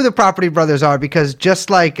know who the Property Brothers are because just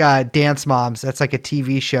like Dance Moms, that's like a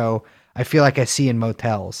TV show I feel like I see in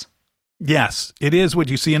motels. Yes, it is what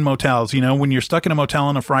you see in motels. When you're stuck in a motel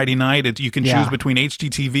on a Friday night, you can choose between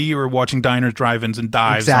HGTV or watching diners, drive-ins, and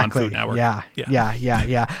dives on Food Network. Yeah.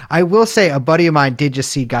 I will say a buddy of mine did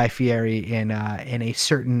just see Guy Fieri in a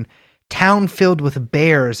certain town filled with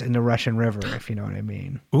bears in the Russian River, if you know what I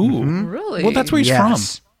mean. Ooh, really? Well, that's where he's from.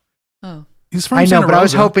 Oh, he's from. I know, Santa but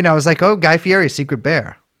Rosa. I was like, oh, Guy Fieri's secret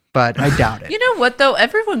bear, but I doubt it. You know what though?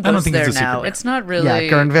 Everyone goes there now. It's not really. Yeah,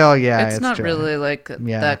 Guerneville. Yeah, it's not true. really like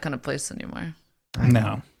that kind of place anymore.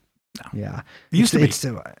 No. Yeah, it used to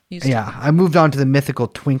be. I moved on to the mythical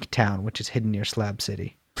Twink Town, which is hidden near Slab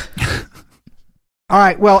City. All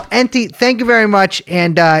right, well, Enty, thank you very much,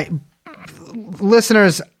 and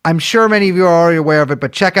listeners, I'm sure many of you are already aware of it,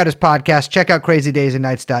 but check out his podcast. Check out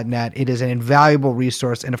crazydaysandnights.net. It is an invaluable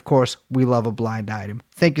resource. And of course, we love a blind item.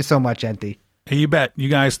 Thank you so much, Enty. Hey, you bet. You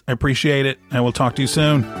guys, I appreciate it. And we'll talk to you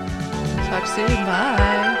soon. Talk soon. Bye.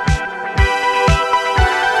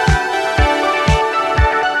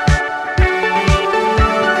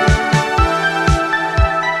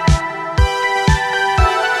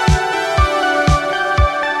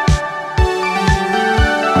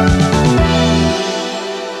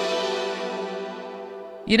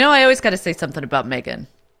 I always got to say something about Megan.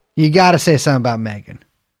 You got to say something about Megan.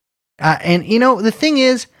 And, the thing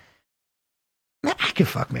is, I could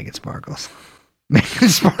fuck Megan Sparkles. Megan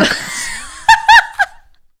Sparkles.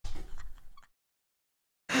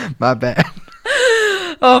 My bad.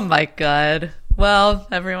 Oh, my God. Well,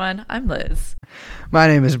 everyone, I'm Liz. My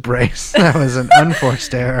name is Brace. That was an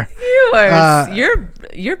unforced error. You are,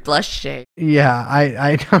 you're blushing. Yeah,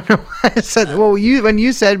 I don't know why I said that. Well, when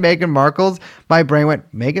you said Meghan Markle's, my brain went,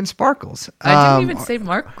 Megan Sparkles. I didn't even say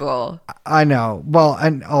Markle. I know. Well,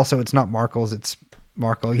 and also it's not Markle's, it's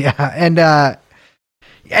Markle. Yeah. And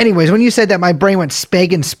anyways, when you said that, my brain went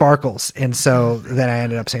Spagan Sparkles. And so then I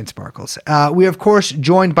ended up saying Sparkles. We are, of course,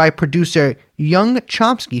 joined by producer Young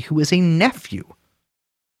Chomsky, who is a nephew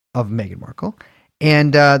of Meghan Markle.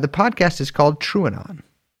 And the podcast is called TrueAnon.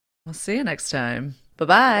 We'll see you next time.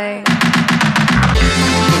 Bye-bye.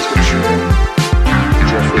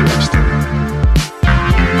 Jeffrey Epstein.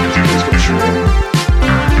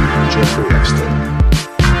 Jeffrey Epstein.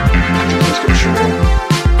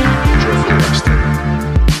 Jeffrey Epstein.